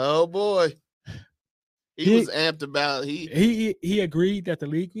Duck. Oh boy. He was amped about he agreed that the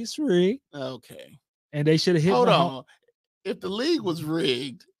league was rigged. Okay. And they should have hit. Hold on. If the league was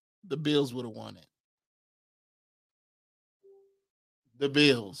rigged, the Bills would have won it. The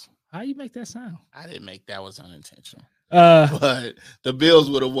Bills. How you make that sound? I didn't make that. Was unintentional. But the Bills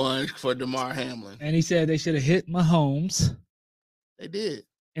would have won for DeMar Hamlin. And he said they should have hit Mahomes. They did.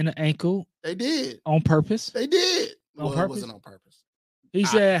 In the ankle. They did. On purpose. They did. On purpose? It wasn't on purpose. He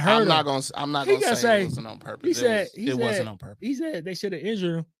said hurt him. I'm not gonna say it wasn't on purpose. It wasn't on purpose. He said they should have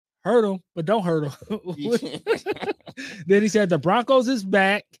injured him, hurt him, but don't hurt him. Then he said the Broncos is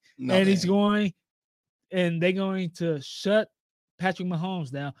back he's going, and they're going to shut Patrick Mahomes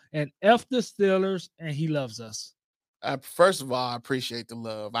down and F the Steelers, and he loves us. First of all, I appreciate the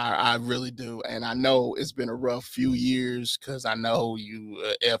love. I really do. And I know it's been a rough few years because I know you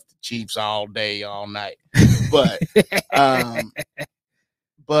F the Chiefs all day, all night. But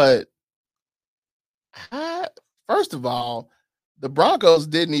first of all, the Broncos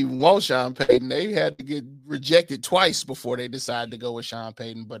didn't even want Sean Payton. They had to get rejected twice before they decided to go with Sean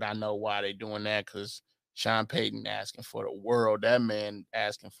Payton. But I know why they're doing that, because Sean Payton asking for the world. That man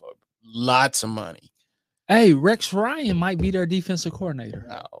asking for lots of money. Hey, Rex Ryan might be their defensive coordinator.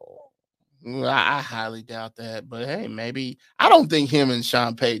 No, I highly doubt that. But hey, maybe. I don't think him and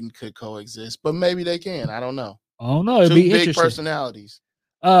Sean Payton could coexist, but maybe they can. I don't know. Oh no, it'd be big interesting. Personalities.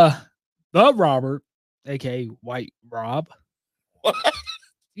 The Robert, aka White Rob. What?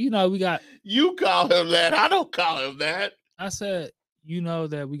 You know, we got. You call him that. I don't call him that. I said, you know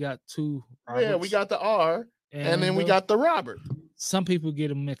that we got two Roberts. Yeah, we got the R, and then we got the Robert. Some people get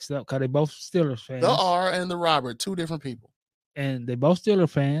them mixed up because they both Steelers fans. The R and the Robert, two different people. And they both Steelers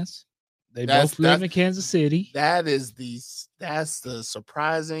fans. They both live in Kansas City. That's the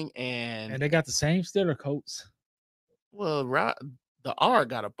surprising and they got the same Steelers coats. Well, the R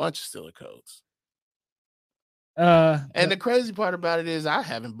got a bunch of Steelers coats. And the crazy part about it is I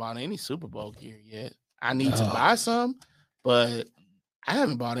haven't bought any Super Bowl gear yet. I need to buy some, but I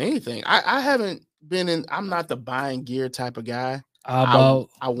haven't bought anything. I haven't been in. I'm not the buying gear type of guy. I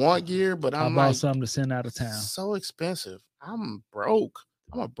want gear, but I bought something to send out of town. So expensive. I'm broke.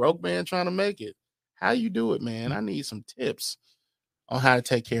 I'm a broke man trying to make it. How you do it, man? I need some tips on how to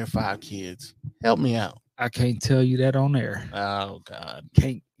take care of 5 kids. Help me out. I can't tell you that on air. Oh God.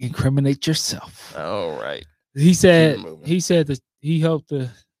 Can't incriminate yourself. All right. He said that he hoped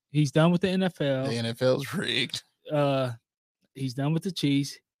he's done with the NFL. The NFL's rigged. He's done with the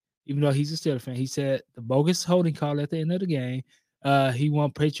Chiefs, even though he's a Steelers fan. He said the bogus holding call at the end of the game. He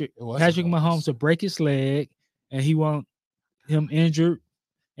want Patrick Mahomes to break his leg, and he want him injured,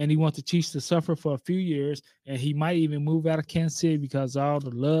 and he wants the Chiefs to suffer for a few years, and he might even move out of Kansas City because of all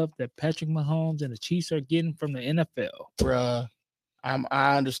the love that Patrick Mahomes and the Chiefs are getting from the NFL. Bruh,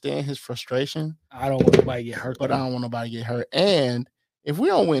 I understand his frustration. I don't want nobody to get hurt. But I don't want nobody to get hurt. And if we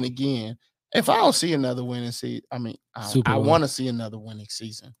don't win again, if I don't see another winning season, I want to see another winning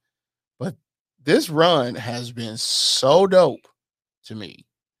season. But this run has been so dope to me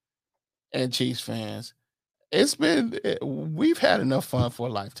and Chiefs fans. We've had enough fun for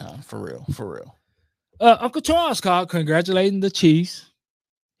a lifetime, for real. Uncle Charles called congratulating the Chiefs.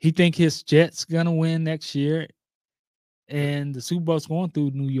 He think his Jets gonna win next year, and the Super Bowl's going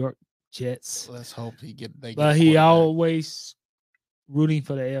through New York Jets. Let's hope But he always rooting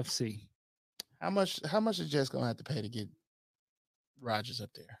for the AFC. How much is Jets gonna have to pay to get Rodgers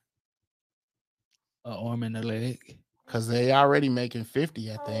up there? An arm and a leg. Because they already making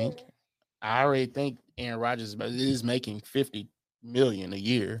 50, I think. I already think Aaron Rodgers is making $50 million a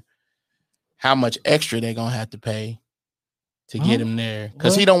year. How much extra they're gonna have to pay to get him there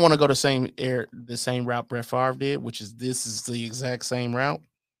because he don't want to go the same route Brett Favre did, which is this is the exact same route.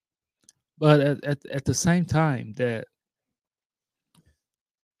 But at the same time, that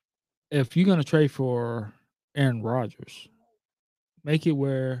if you're gonna trade for Aaron Rodgers, make it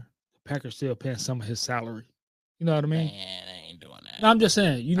where the Packers still paying some of his salary. You know what I mean? Man, I ain't doing that. No, I'm just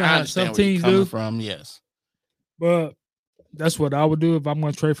saying. You know I how understand some where you're teams coming do. from, yes. But that's what I would do if I'm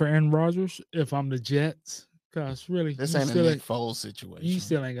going to trade for Aaron Rodgers. If I'm the Jets, because really, this ain't a Nick Foles situation. You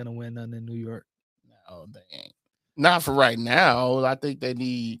still ain't gonna win nothing in New York. No, they ain't. Not for right now. I think they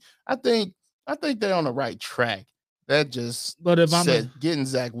need. I think they're on the right track. That just. But if getting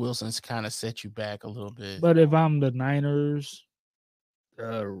Zach Wilson's kind of set you back a little bit. But if I'm the Niners,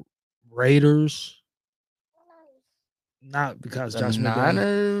 Raiders, not because the Josh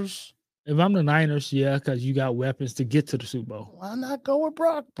Niners. If I'm the Niners, yeah, because you got weapons to get to the Super Bowl. Why not go with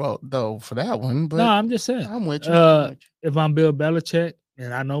Brock, though, for that one? But no, I'm just saying. I'm with you. If I'm Bill Belichick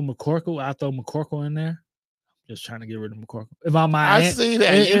and I know McCorkle, I throw McCorkle in there. Just trying to get rid of McCorkle. If I'm I see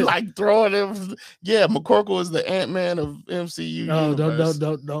that you like throwing him. Yeah, McCorkle is the Ant-Man of MCU. No, universe.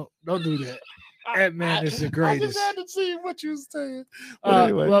 don't do that. Ant-Man is the greatest. I just had to see what you were saying. But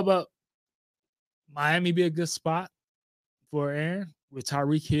anyway. But Miami be a good spot for Aaron with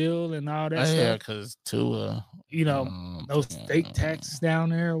Tyreek Hill and all that stuff. Yeah, because Tua, no state taxes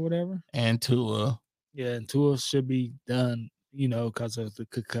down there or whatever. And Tua. Yeah, and Tua should be done, because of the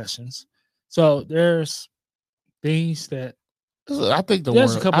concussions. So there's things that I think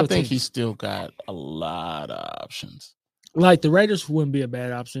he's still got a lot of options. Like the Raiders wouldn't be a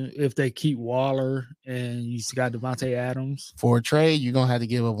bad option if they keep Waller and you got Devontae Adams. For a trade, you're gonna have to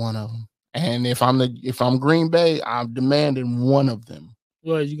give up one of them. And if I'm Green Bay, I'm demanding one of them.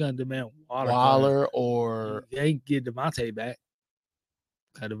 Well, you're gonna demand Waller or you ain't get Devontae back.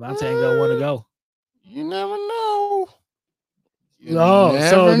 Because Devontae ain't gonna want to go. You never know.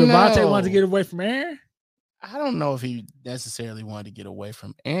 So Devontae wanted to get away from Aaron? I don't know if he necessarily wanted to get away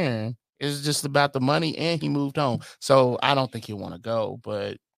from Aaron. It's just about the money, and he moved on. So I don't think he'll want to go.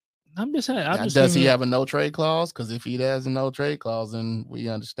 But I'm just saying. Does he have a no trade clause? Because if he has a no trade clause, then we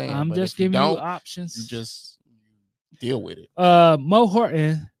understand. I'm just giving you options. You just deal with it. Mo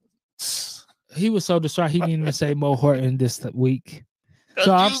Horton, he was so distraught he didn't even say Mo Horton this week.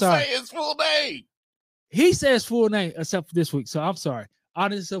 So I'm sorry. Say his full name. He says full name except for this week. So I'm sorry.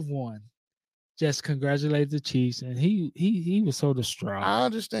 Audience of one just congratulated the Chiefs, and he was so distraught. I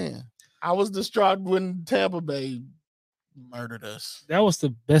understand. I was distraught when Tampa Bay murdered us. That was the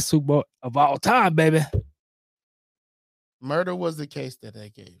best Super Bowl of all time, baby. Murder was the case that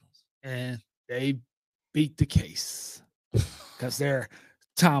they gave us. And they beat the case. Because they're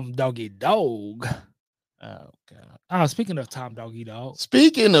Tom Doggy Dog. Oh, God. Oh, speaking of Tom Doggy Dog.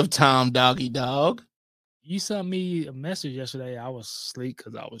 Speaking of Tom Doggy Dog. You sent me a message yesterday. I was asleep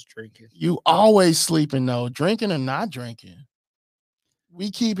because I was drinking. You always sleeping, though. Drinking or not drinking. We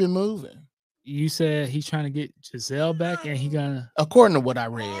keep it moving. You said he's trying to get Giselle back, and he gonna. According to what I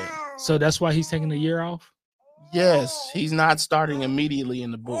read. So that's why he's taking a year off. Yes, he's not starting immediately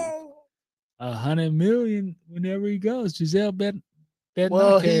in the booth. $100 million whenever he goes. Giselle bet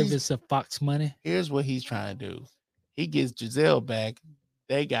not care if it's a Fox money. Here's what he's trying to do. He gets Giselle back.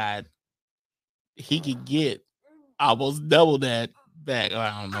 He could get almost double that back.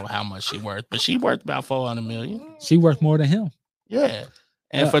 I don't know how much she worth, but she worth about $400 million. She worth more than him. Yeah.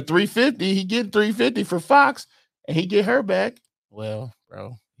 And for $350, he get $350 for Fox, and he get her back. Well,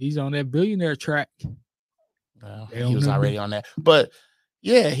 bro, he's on that billionaire track. Well, he was already on that. But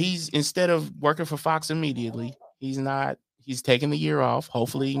yeah, he's instead of working for Fox immediately, he's taking the year off.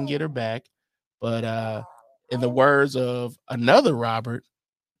 Hopefully he can get her back. But in the words of another Robert,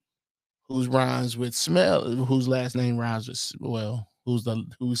 whose last name rhymes with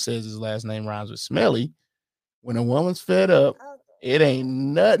who says his last name rhymes with Smelly, when a woman's fed up, it ain't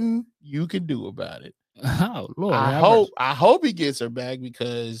nothing you can do about it. Oh Lord! I hope he gets her back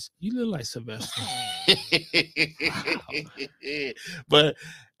because you look like Sylvester. But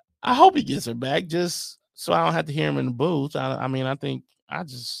I hope he gets her back just so I don't have to hear him in the booth. I think I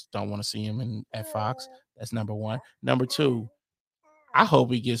just don't want to see him at Fox. That's number one. Number two, I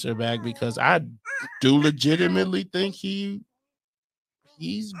hope he gets her back because I do legitimately think he's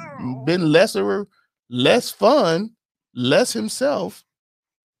been less fun, less himself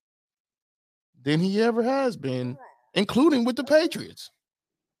than he ever has been, including with the Patriots.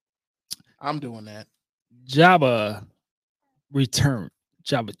 I'm doing that. Jabba return.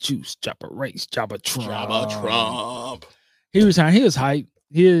 Jabba Juice. Jabba Race. Jabba Trump. Jabba Trump. He returned. He was hyped.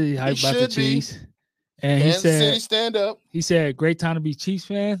 He was hyped about the Chiefs. And he said, City stand up. He said, great time to be Chiefs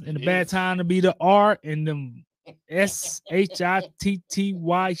fans and a bad time to be the R and them SHITTY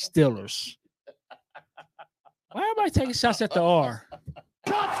Steelers. Why everybody taking shots at the R?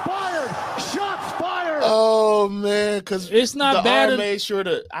 Shots fired! Shots fired! Oh man, because it's not the bad. R made sure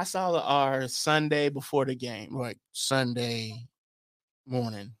to. I saw the R Sunday before the game, like Sunday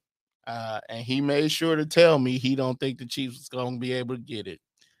morning, and he made sure to tell me he don't think the Chiefs was going to be able to get it.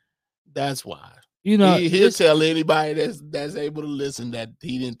 That's why. He'll tell anybody that's able to listen that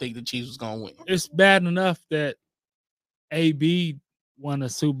he didn't think the Chiefs was going to win. It's bad enough that AB won a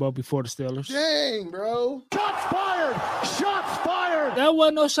Super Bowl before the Steelers. Dang, bro! Shots fired! Shots fired! That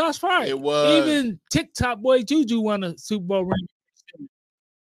wasn't no shots fired. It was. Even TikTok boy Juju won a Super Bowl ring.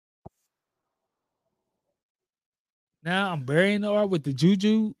 Now I'm burying the R with the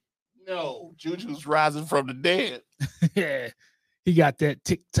Juju. No, Juju's rising from the dead. Yeah, he got that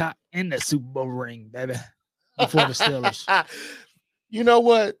TikTok and the Super Bowl ring, baby, before the Steelers. You know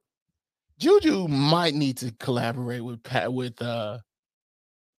what? Juju might need to collaborate with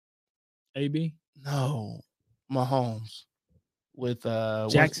AB. No, Mahomes with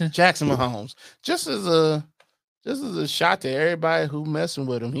Jackson Mahomes. Just as a shot to everybody who messing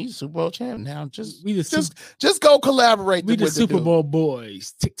with him. He's Super Bowl champ now. Just go collaborate. We the Super Bowl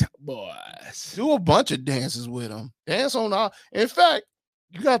boys, TikTok boys. Do a bunch of dances with him. Dance on all. In fact,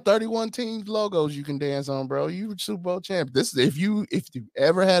 you got 31 teams logos you can dance on, bro. You Super Bowl champ. This is if you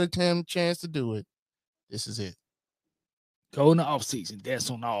ever had a chance to do it, this is it. Go in the off season, dance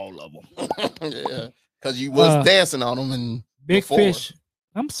on all of them. Yeah, because you was dancing on them and Big Fish.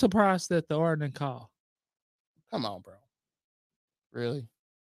 I'm surprised that the R didn't call. Come on, bro. Really?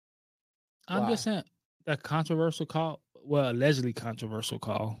 I'm just saying that controversial call. Well, allegedly controversial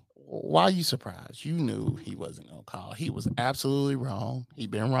call. Why are you surprised? You knew he wasn't gonna call. He was absolutely wrong. He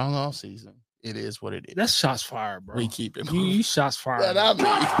been wrong all season. It what it is. That's shots fired, bro. We keep it. You shots fired. Not me.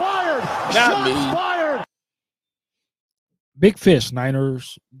 Shots fired. Not Shots me. fired. Big Fish.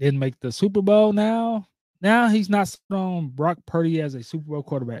 Niners didn't make the Super Bowl. Now he's not on Brock Purdy as a Super Bowl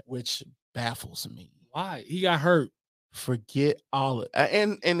quarterback, which baffles me. Why? He got hurt. Forget all of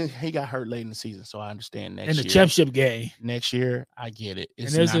and he got hurt late in the season, so I understand next year. In the championship game. Next year, I get it.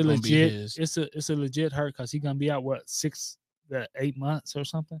 It's and not a legit. Be his. It's a legit hurt because he's gonna be out 6 to 8 months or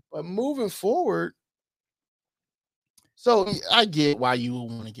something. But moving forward, so I get why you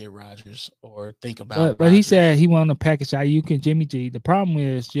would want to get Rodgers or think about. But he said he wanted to package Ayuk and Jimmy G. The problem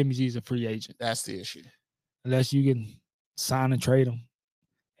is Jimmy G is a free agent. That's the issue. Unless you can sign and trade him,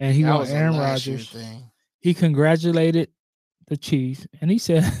 and he wants Aaron Rodgers. He congratulated the Chiefs, and he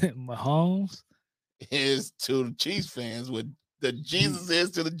said Mahomes is to the Chiefs fans what the Jesus is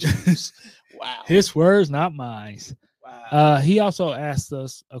to the Chiefs. Wow. His words, not mine. Wow. He also asked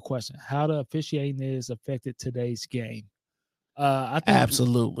us a question: how the officiating is affected today's game. I think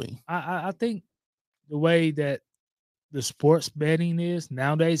absolutely. I think the way that the sports betting is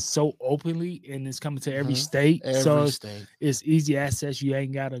nowadays so openly, and it's coming to every state. It's easy access. You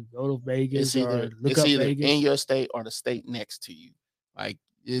ain't got to go to Vegas or look up Vegas in your state or the state next to you. Like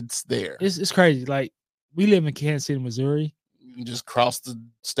it's there. It's crazy. Like we live in Kansas City, Missouri. You can just cross the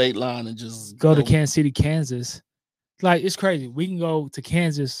state line and just go to Kansas City, Kansas. Like it's crazy. We can go to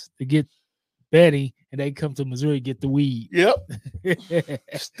Kansas to get betting, and they come to Missouri to get the weed. Yep.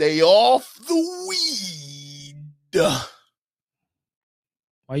 Stay off the weed.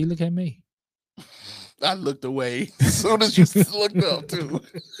 Why you look at me? I looked away as soon as you looked up too.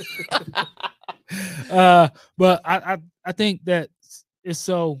 But I think that it's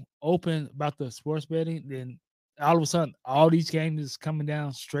so open about the sports betting, then all of a sudden all these games is coming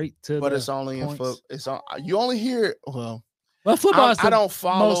down straight to. But it's only points. in football. It's on. You only hear well football. I don't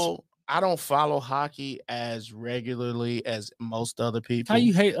follow. I don't follow hockey as regularly as most other people. How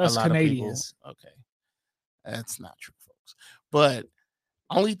you hate us Canadians? Okay, that's not true, folks. But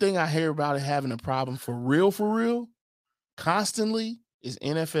only thing I hear about it having a problem for real, constantly is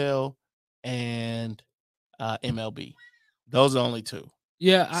NFL and MLB. Those are only two.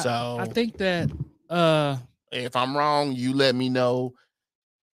 Yeah, so I think that if I'm wrong, you let me know.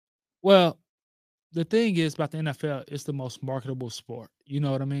 Well, the thing is about the NFL, it's the most marketable sport. You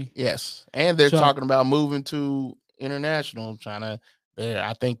know what I mean? Yes, and they're talking about moving to international.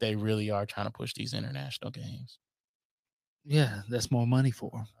 I think they really are trying to push these international games. Yeah, that's more money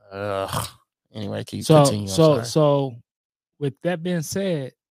for them. Anyway, continue. So, with that being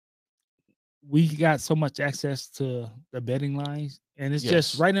said, we got so much access to the betting lines, and it's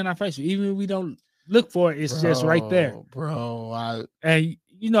just right in our face. Even if we don't look for it, it's just right there, bro. And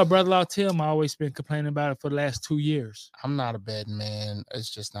you know, brother-in-law Tim, I always been complaining about it for the last 2 years. I'm not a betting man. It's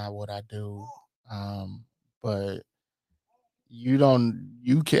just not what I do. But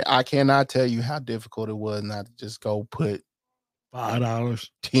I cannot tell you how difficult it was not to just go put $5,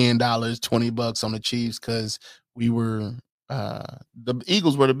 $10, $20 on the Chiefs because we were the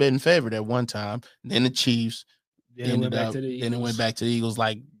Eagles were the betting favorite at one time. Then the Chiefs then it went back to the Eagles.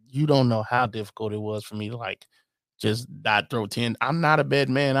 Like, you don't know how difficult it was for me to like just not throw 10. I'm not a bet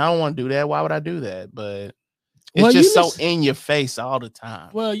man. I don't want to do that. Why would I do that? But it's just so in your face all the time.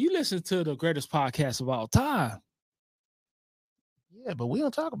 Well, you listen to the greatest podcast of all time. Yeah, but we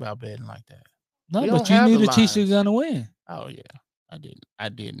don't talk about betting like that. No, but you knew the Chiefs were gonna win. Oh yeah, I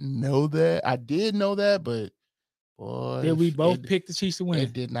didn't know that. I did know that, but boy, did we both pick the Chiefs to win?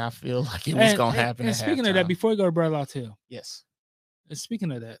 It did not feel like it was gonna happen. And speaking of that, before we go to Brother Lawtel, yes. And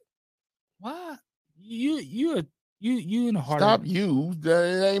speaking of that, why you in the heart? Stop you!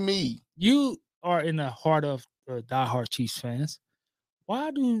 That ain't me. You are in the heart of the diehard Chiefs fans.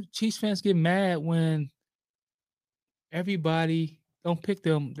 Why do Chiefs fans get mad when everybody don't pick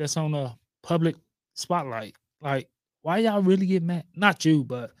them that's on a public spotlight? Like, why y'all really get mad? Not you,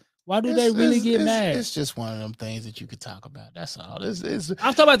 but why do they really get mad? It's just one of them things that you could talk about. That's all. I'm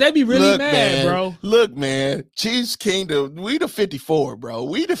talking about they be really mad, man, bro. Look, man, Chiefs Kingdom, we the 54, bro.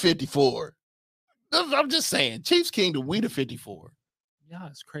 We the 54. I'm just saying, Chiefs Kingdom, we the 54. Yeah,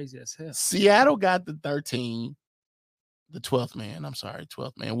 it's crazy as hell. Seattle got the 13, the 12th man. I'm sorry,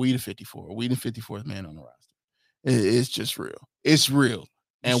 12th man. We the 54. We the 54th man on the roster. It's just real. It's real.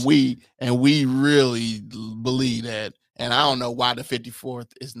 And we really believe that. And I don't know why the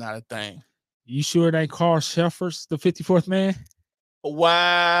 54th is not a thing. You sure it ain't Carl Sheffers, the 54th man? Wow.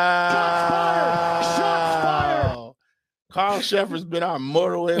 Shots fired. Carl Sheffers been our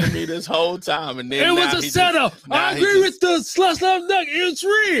mortal enemy this whole time. And then it was a setup. I agree with the Slush Love Nugget. It's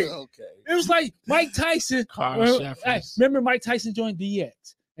real. Okay. It was like Mike Tyson. Carl Sheffers. Remember Mike Tyson joined DX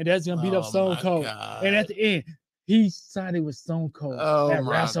and that's gonna beat up Stone Cold. God. And at the end, he sided with Stone Cold at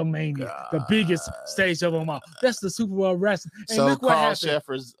WrestleMania, the biggest stage of them all. That's the Super Bowl wrestling. And so look what Carl happened.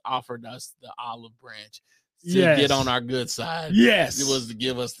 Sheffers offered us the olive branch to get on our good side. Yes. It was to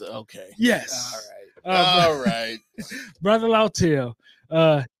give us the okay. Yes. All right. All right. Brother Lawtel.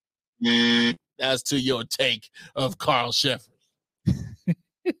 That's to your take of Carl Sheffers.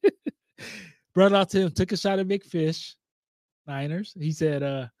 Brother Lawtel took a shot at Big Fish, Niners. He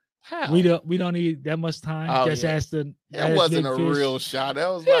said, how? We don't need that much time. Oh, Just yeah. ask the. That wasn't a real shot. That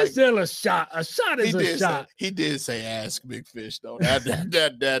was like still a shot. A shot is a shot. He did say ask Big Fish though.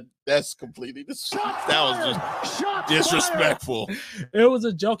 That's completely the shot. That was just disrespectful. It was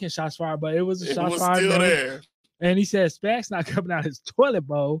a joking shots fired, but it was a shot fired. Still there. And he said Spags not coming out his toilet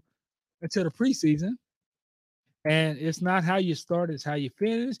bowl until the preseason. And it's not how you start, it's how you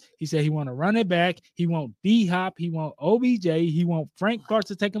finish. He said he want to run it back. He want D-Hop. He want OBJ. He want Frank Clark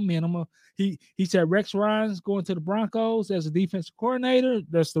to take a minimum. He said Rex Ryan's going to the Broncos as a defensive coordinator.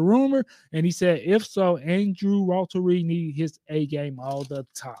 That's the rumor. And he said, if so, Andrew Walter-Reed need his A game all the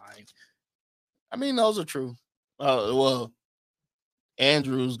time. I mean, those are true. Well,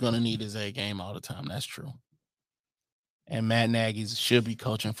 Andrew's going to need his A game all the time. That's true. And Matt Nagy should be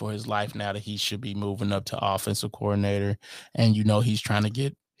coaching for his life now that he should be moving up to offensive coordinator. And, he's trying to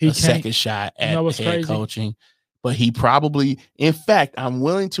get a second shot at head coaching. But he probably, in fact, I'm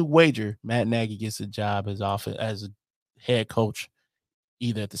willing to wager Matt Nagy gets a job as a head coach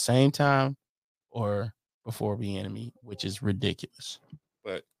either at the same time or before Bieniemy, which is ridiculous.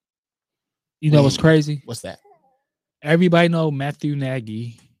 But you know what's crazy? What's that? Everybody know Matthew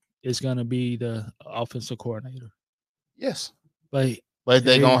Nagy is going to be the offensive coordinator. Yes. But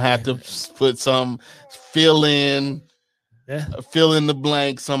they're going to have to put some fill in the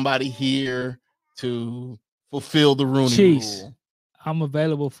blank, somebody here to fulfill the Rooney rule. I'm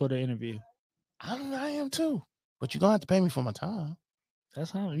available for the interview. I am too. But you're going to have to pay me for my time. That's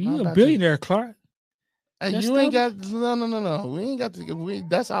how you're a billionaire, Clark. You ain't got no. We ain't got to.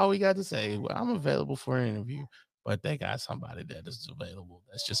 That's all we got to say. Well, I'm available for an interview, but they got somebody that is available.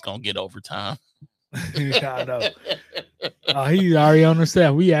 That's just going to get overtime. I know. He's already on the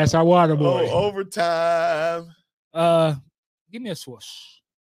staff. We asked our water boy. Overtime. Give me a swoosh.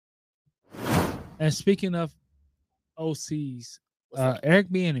 And speaking of OCs, Eric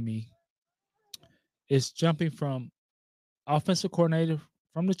Bieniemy is jumping from offensive coordinator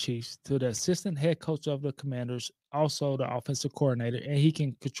from the Chiefs to the assistant head coach of the Commanders, also the offensive coordinator, and he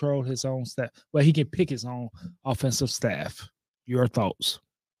can control his own staff. Well, he can pick his own offensive staff. Your thoughts?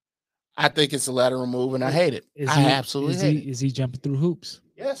 I think it's a lateral move, and I hate it. I absolutely hate it. Is he jumping through hoops?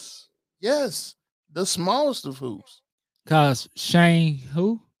 Yes. The smallest of hoops. Because Shane,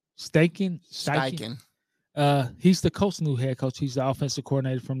 Steichen. He's the new head coach. He's the offensive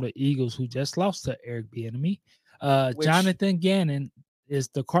coordinator from the Eagles, who just lost to Eric Bieniemy. Jonathan Gannon is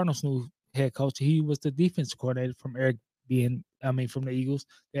the Cardinals' new head coach. He was the defensive coordinator from from the Eagles.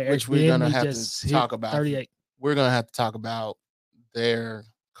 Which we're gonna have to talk about. 38. We're gonna have to talk about their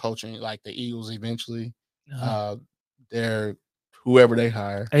coaching, like the Eagles eventually. Their whoever they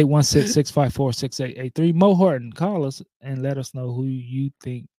hire. 816-654-6883. Mo Horton, call us and let us know who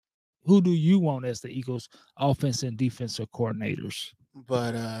do you want as the Eagles offense and defensive coordinators.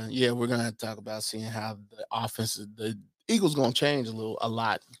 But we're gonna have to talk about seeing how the Eagles gonna change a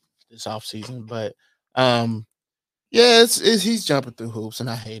lot this offseason. But he's jumping through hoops, and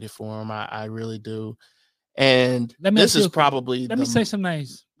I hate it for him. I really do. And this is probably let me say some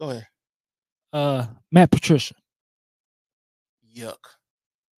names. Go ahead. Matt Patricia. Yuck.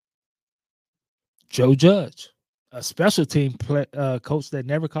 Joe Judge, a special team coach that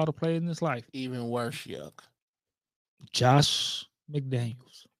never called a play in his life. Even worse, yuck. Josh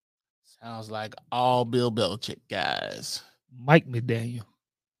McDaniels. Sounds like all Bill Belichick guys. Mike McDaniel.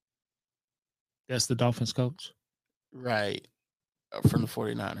 That's the Dolphins coach. Right. From the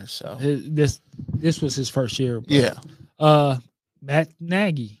 49ers. So this was his first year. Yeah. Matt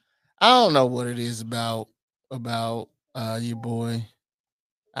Nagy. I don't know what it is about your boy.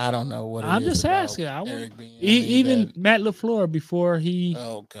 I don't know what I'm just asking. Even Matt LaFleur before he.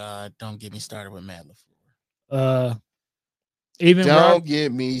 Oh God! Don't get me started with Matt LaFleur. Don't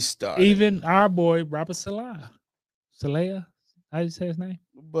get me started. Even our boy Robert Saleh. How do you say his name?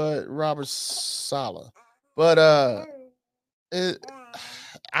 But Robert Saleh. But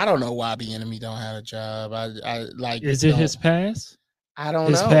I don't know why the enemy don't have a job. I like. Is it his past? I don't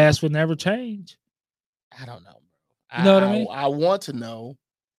know. His past would never change. I don't know. You know what I mean? I want to know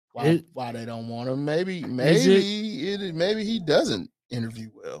why they don't want him. Maybe he doesn't interview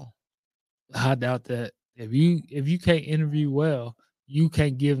well. I doubt that. If you can't interview well, you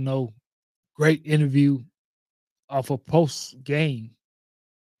can't give no great interview off a post game.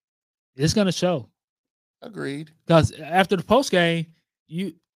 It's gonna show. Agreed. Because after the post game,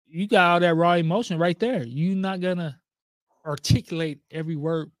 you got all that raw emotion right there. You're not gonna articulate every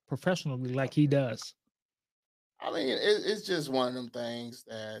word professionally like he does. I mean, it's just one of them things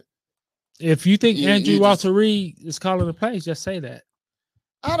that. If you think Andrew Walter Reed is calling the plays, just say that.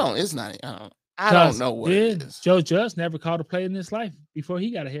 I don't know what it is. Joe Judge never called a play in his life before he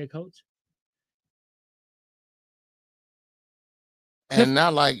got a head coach. And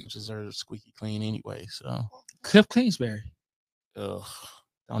not like deserves squeaky clean anyway. So Cliff Kingsbury. Ugh,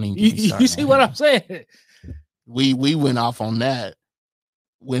 don't even get me started. You see what I'm saying? We went off on that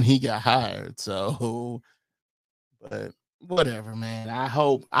when he got hired. So, but whatever, man. I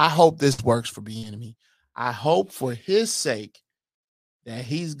hope this works for Bieniemy. I hope for his sake that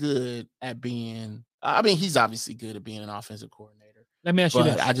he's good at being. I mean, he's obviously good at being an offensive coordinator. Let me ask you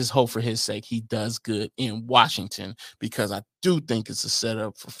this. I just hope for his sake he does good in Washington because I do think it's a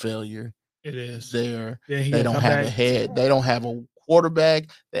setup for failure. It is. They don't have a head. They don't have a quarterback.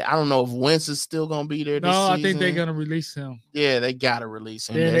 I don't know if Wentz is still going to be there this season. I think they're going to release him. Yeah, they got to release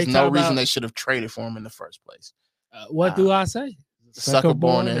him. There's no reason they should have traded for him in the first place. What do I say? Sucker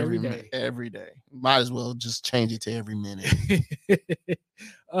born every day. Might as well just change it to every minute.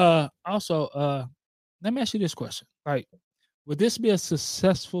 Also, let me ask you this question. Like, would this be a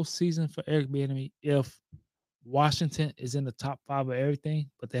successful season for Eric Bieniemy if Washington is in the top 5 of everything,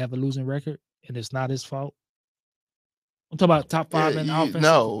 but they have a losing record and it's not his fault? I'm talking about top 5 in offense.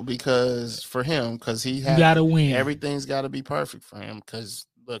 No, because for him, he got to win. Everything's got to be perfect for him. Because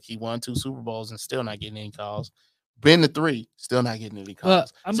look, he won 2 Super Bowls and still not getting any calls. Been to 3, still not getting any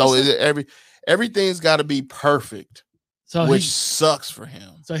calls. Everything's got to be perfect. Which sucks for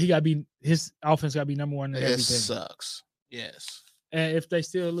him. So his offense got to be number 1 in everything. It sucks. Yes. And if they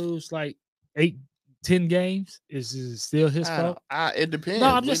still lose like 8-10 games, is it still his fault? It depends. No,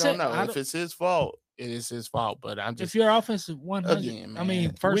 I'm just saying. Know. If it's his fault, it is his fault. But I'm just. If your offense is 100, again, man, I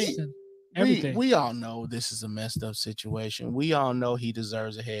mean, first and everything. We all know this is a messed up situation. We all know he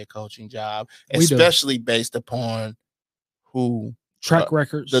deserves a head coaching job, especially based upon the track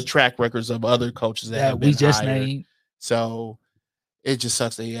records of other coaches that have been we just hired. named. So it just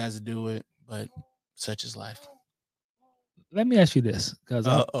sucks that he has to do it, but such is life. Let me ask you this, because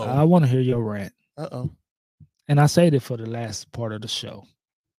I want to hear your rant. And I say that for the last part of the show.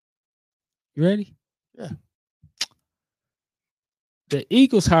 You ready? Yeah. The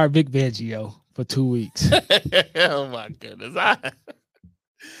Eagles hired Vic Fangio for 2 weeks. Oh my goodness!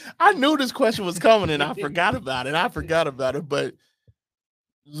 I knew this question was coming, and I forgot about it. But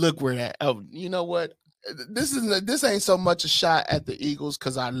look where that. Oh, you know what? This ain't so much a shot at the Eagles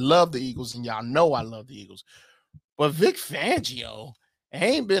because I love the Eagles, and y'all know I love the Eagles. But Vic Fangio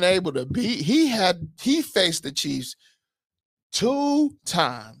ain't been able to beat. He faced the Chiefs 2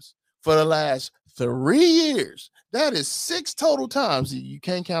 times for the last 3 years. That is 6 total times. You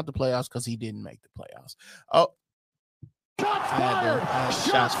can't count the playoffs because he didn't make the playoffs. Oh, I had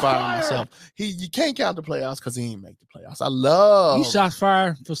shots fired myself. You can't count the playoffs because he didn't make the playoffs. You shots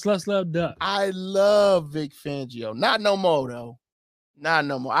fired for Sluts Love Duck. I love Vic Fangio. Not no more though. Not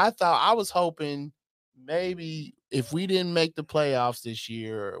no more. I was hoping maybe if we didn't make the playoffs this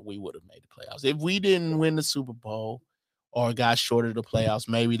year, we would have made the playoffs. If we didn't win the Super Bowl or got short of the playoffs,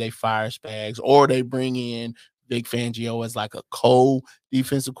 maybe they fire Spags or they bring in Vic Fangio as like a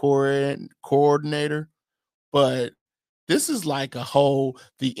co-defensive coordinator. But this is like a whole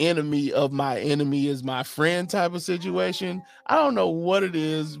the enemy of my enemy is my friend type of situation. I don't know what it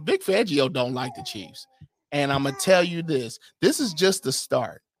is. Vic Fangio don't like the Chiefs. And I'm going to tell you this. This is just the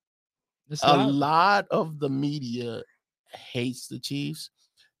start. A lot of the media hates the Chiefs,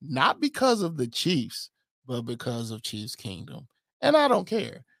 not because of the Chiefs, but because of Chiefs Kingdom. And I don't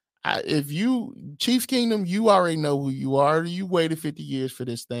care. If you Chiefs Kingdom, you already know who you are. You waited 50 years for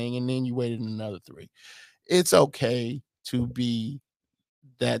this thing, and then you waited another 3. It's okay to be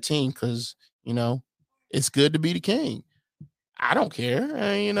that team because, it's good to be the king. I don't care.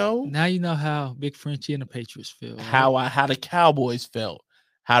 Now you know how Big Frenchie and the Patriots feel. Right? How the Cowboys felt,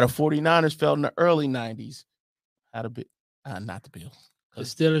 how the 49ers felt in the early 90s. How the not the Bills. The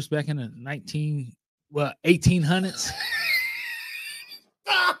Steelers back in the 1800s.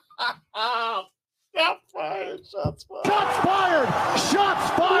 Shots fired. Shots fired. Shots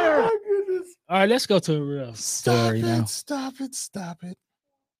fired. Oh my goodness. All right, let's go to a real story now. Stop it.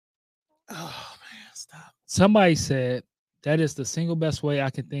 Oh man, stop. Somebody said that is the single best way I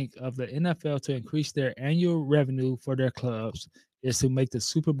can think of the NFL to increase their annual revenue for their clubs is to make the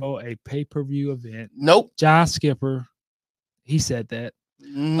Super Bowl a pay-per-view event. Nope. John Skipper, he said that.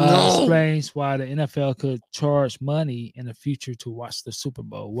 Explains why the NFL could charge money in the future to watch the Super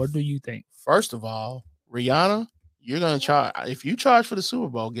Bowl. What do you think? First of all, Rihanna, you're going to charge. If you charge for the Super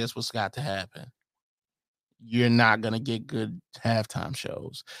Bowl, guess what's got to happen? You're not going to get good halftime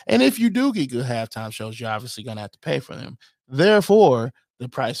shows. And if you do get good halftime shows, you're obviously going to have to pay for them. Therefore, the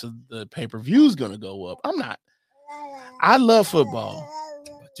price of the pay-per-view is going to go up. I love football.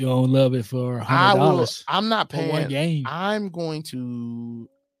 But you don't love it for $100. I'm not paying. For one game. I'm going to,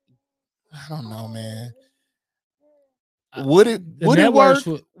 I don't know, man. Would it work?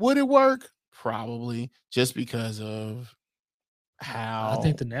 Would it work? Probably, just because of how I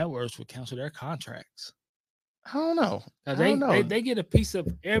think the networks would cancel their contracts. I don't know. They get a piece of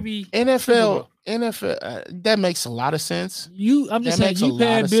every NFL. That makes a lot of sense. I'm just saying you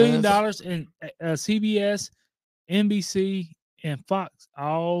pay $1 billion and CBS, NBC, and Fox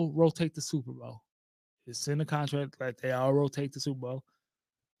all rotate the Super Bowl. It's in the contract like they all rotate the Super Bowl.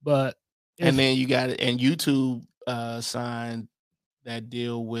 But then you got it, and YouTube signed that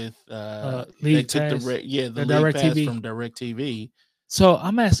deal with they took the League Pass from DirecTV. So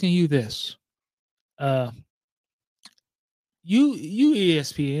I'm asking you this. You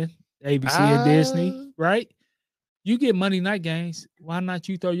ESPN, ABC, and Disney, right? You get Monday night games. Why not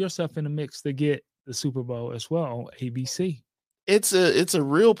you throw yourself in the mix to get the Super Bowl as well on ABC? It's a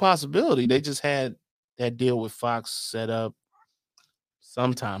real possibility. They just had that deal with Fox set up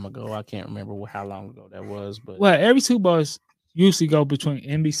some time ago. I can't remember how long ago that was, but every Super Bowl usually go between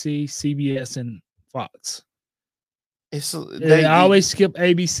NBC, CBS, and Fox. They always skip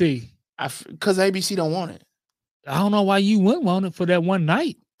ABC because ABC don't want it. I don't know why you wouldn't want it for that one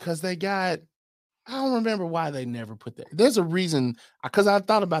night. Because I don't remember why they never put that. There's a reason, because I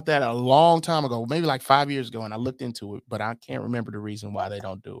thought about that a long time ago, maybe like 5 years ago, and I looked into it, but I can't remember the reason why they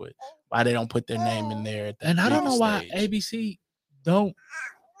don't do it, why they don't put their name in there. And I don't know why ABC don't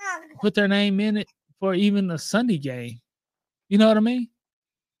put their name in it for even a Sunday game. You know what I mean?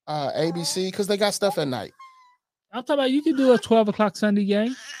 ABC, because they got stuff at night. I'm talking about you can do a 12 o'clock Sunday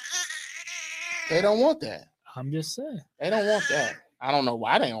game. They don't want that. I'm just saying. They don't want that. I don't know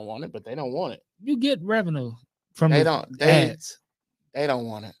why they don't want it, but they don't want it. You get revenue from ads. They don't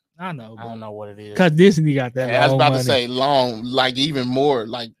want it. I know. I don't know what it is. Because Disney got that. I was about to say long, like even more,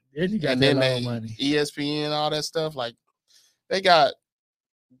 like Disney got that long money. ESPN, all that stuff. Like they're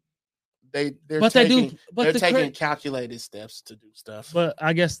taking calculated steps to do stuff. But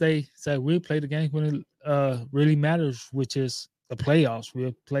I guess they say we'll play the game when it really matters, which is the playoffs.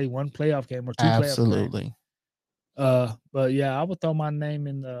 We'll play one playoff game or two. Absolutely. Playoff games. But yeah, I would throw my name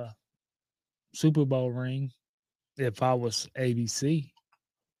in the Super Bowl ring if I was ABC.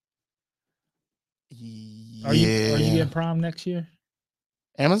 Yeah. Are you getting Prime next year?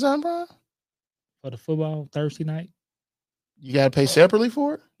 Amazon Prime for the football Thursday night? You got to pay separately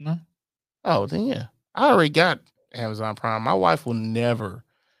for it? No. Oh, then yeah. I already got Amazon Prime. My wife will never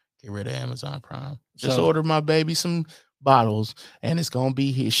get rid of Amazon Prime. Just order my baby some bottles, and it's going to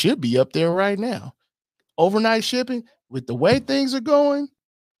be here. It should be up there right now. Overnight shipping, with the way things are going,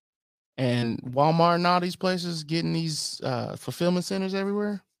 and Walmart and all these places getting these fulfillment centers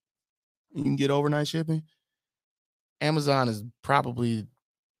everywhere, you can get overnight shipping. Amazon is probably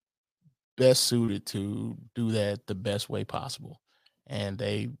best suited to do that the best way possible. And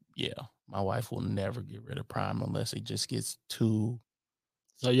my wife will never get rid of Prime unless it just gets too.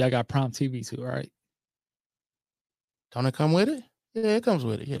 So y'all got Prime TV too, right? Don't it come with it? Yeah, it comes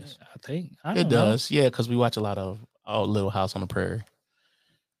with it. Yes, I think it does. Yeah, because we watch a lot of Little House on the Prairie.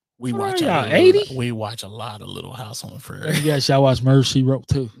 We watch 80. We watch a lot of Little House on the Prairie. Yes, y'all watch Murder, She Wrote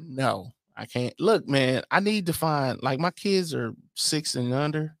too. No, I can't. Look, man, I need to find, like, my kids are 6 and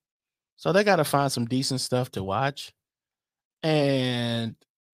under, so they got to find some decent stuff to watch. And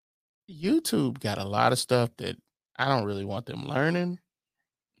YouTube got a lot of stuff that I don't really want them learning.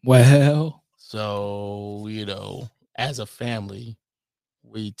 Well, so, as a family,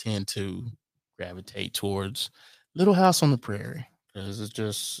 we tend to gravitate towards Little House on the Prairie because it's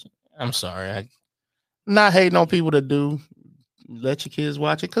just, I'm sorry, I'm not hating on people that do let your kids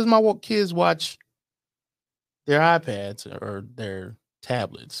watch it, because my kids watch their iPads or their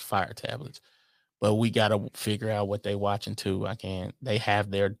tablets, Fire tablets, but we got to figure out what they watching too. They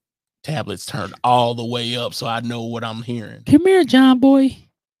have their tablets turned all the way up so I know what I'm hearing. Come here, John boy.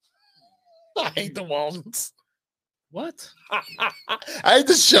 I hate the Waltons. What? I hate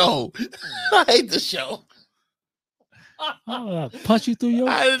the show. I hate the show. Punch you through your.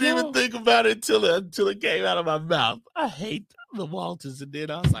 I didn't even think about it until it came out of my mouth. I hate the Waltons, and then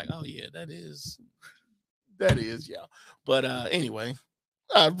I was like, "Oh yeah, that is, yeah." But anyway,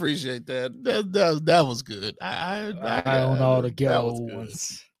 I appreciate that. That was good. I own all the ghetto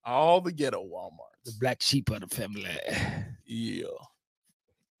ones. All the ghetto Walmarts. The black sheep of the family. Yeah.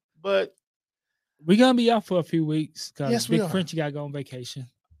 But we're gonna be out for a few weeks because we Big are. Frenchie got to go on vacation.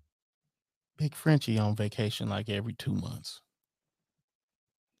 Big Frenchie on vacation like every 2 months.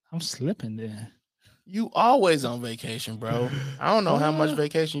 I'm slipping there. You always on vacation, bro. I don't know how much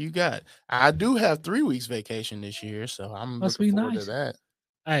vacation you got. I do have 3 weeks vacation this year, so I'm looking forward to that.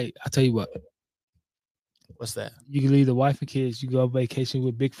 Hey, I'll tell you what. What's that? You can leave the wife and kids. You go on vacation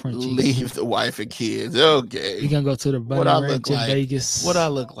with Big Frenchie. Leave the wife and kids. Okay. We're gonna go to the Bunny Ranch in Vegas. What I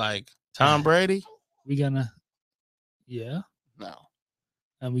look like? Tom Brady? We're gonna, yeah. No.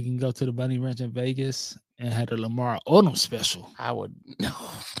 And we can go to the Bunny Ranch in Vegas and have the Lamar Odom special. I would no.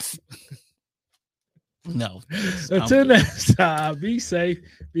 No. Until next time, be safe,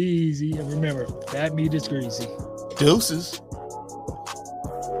 be easy, and remember, that meat is greasy. Deuces.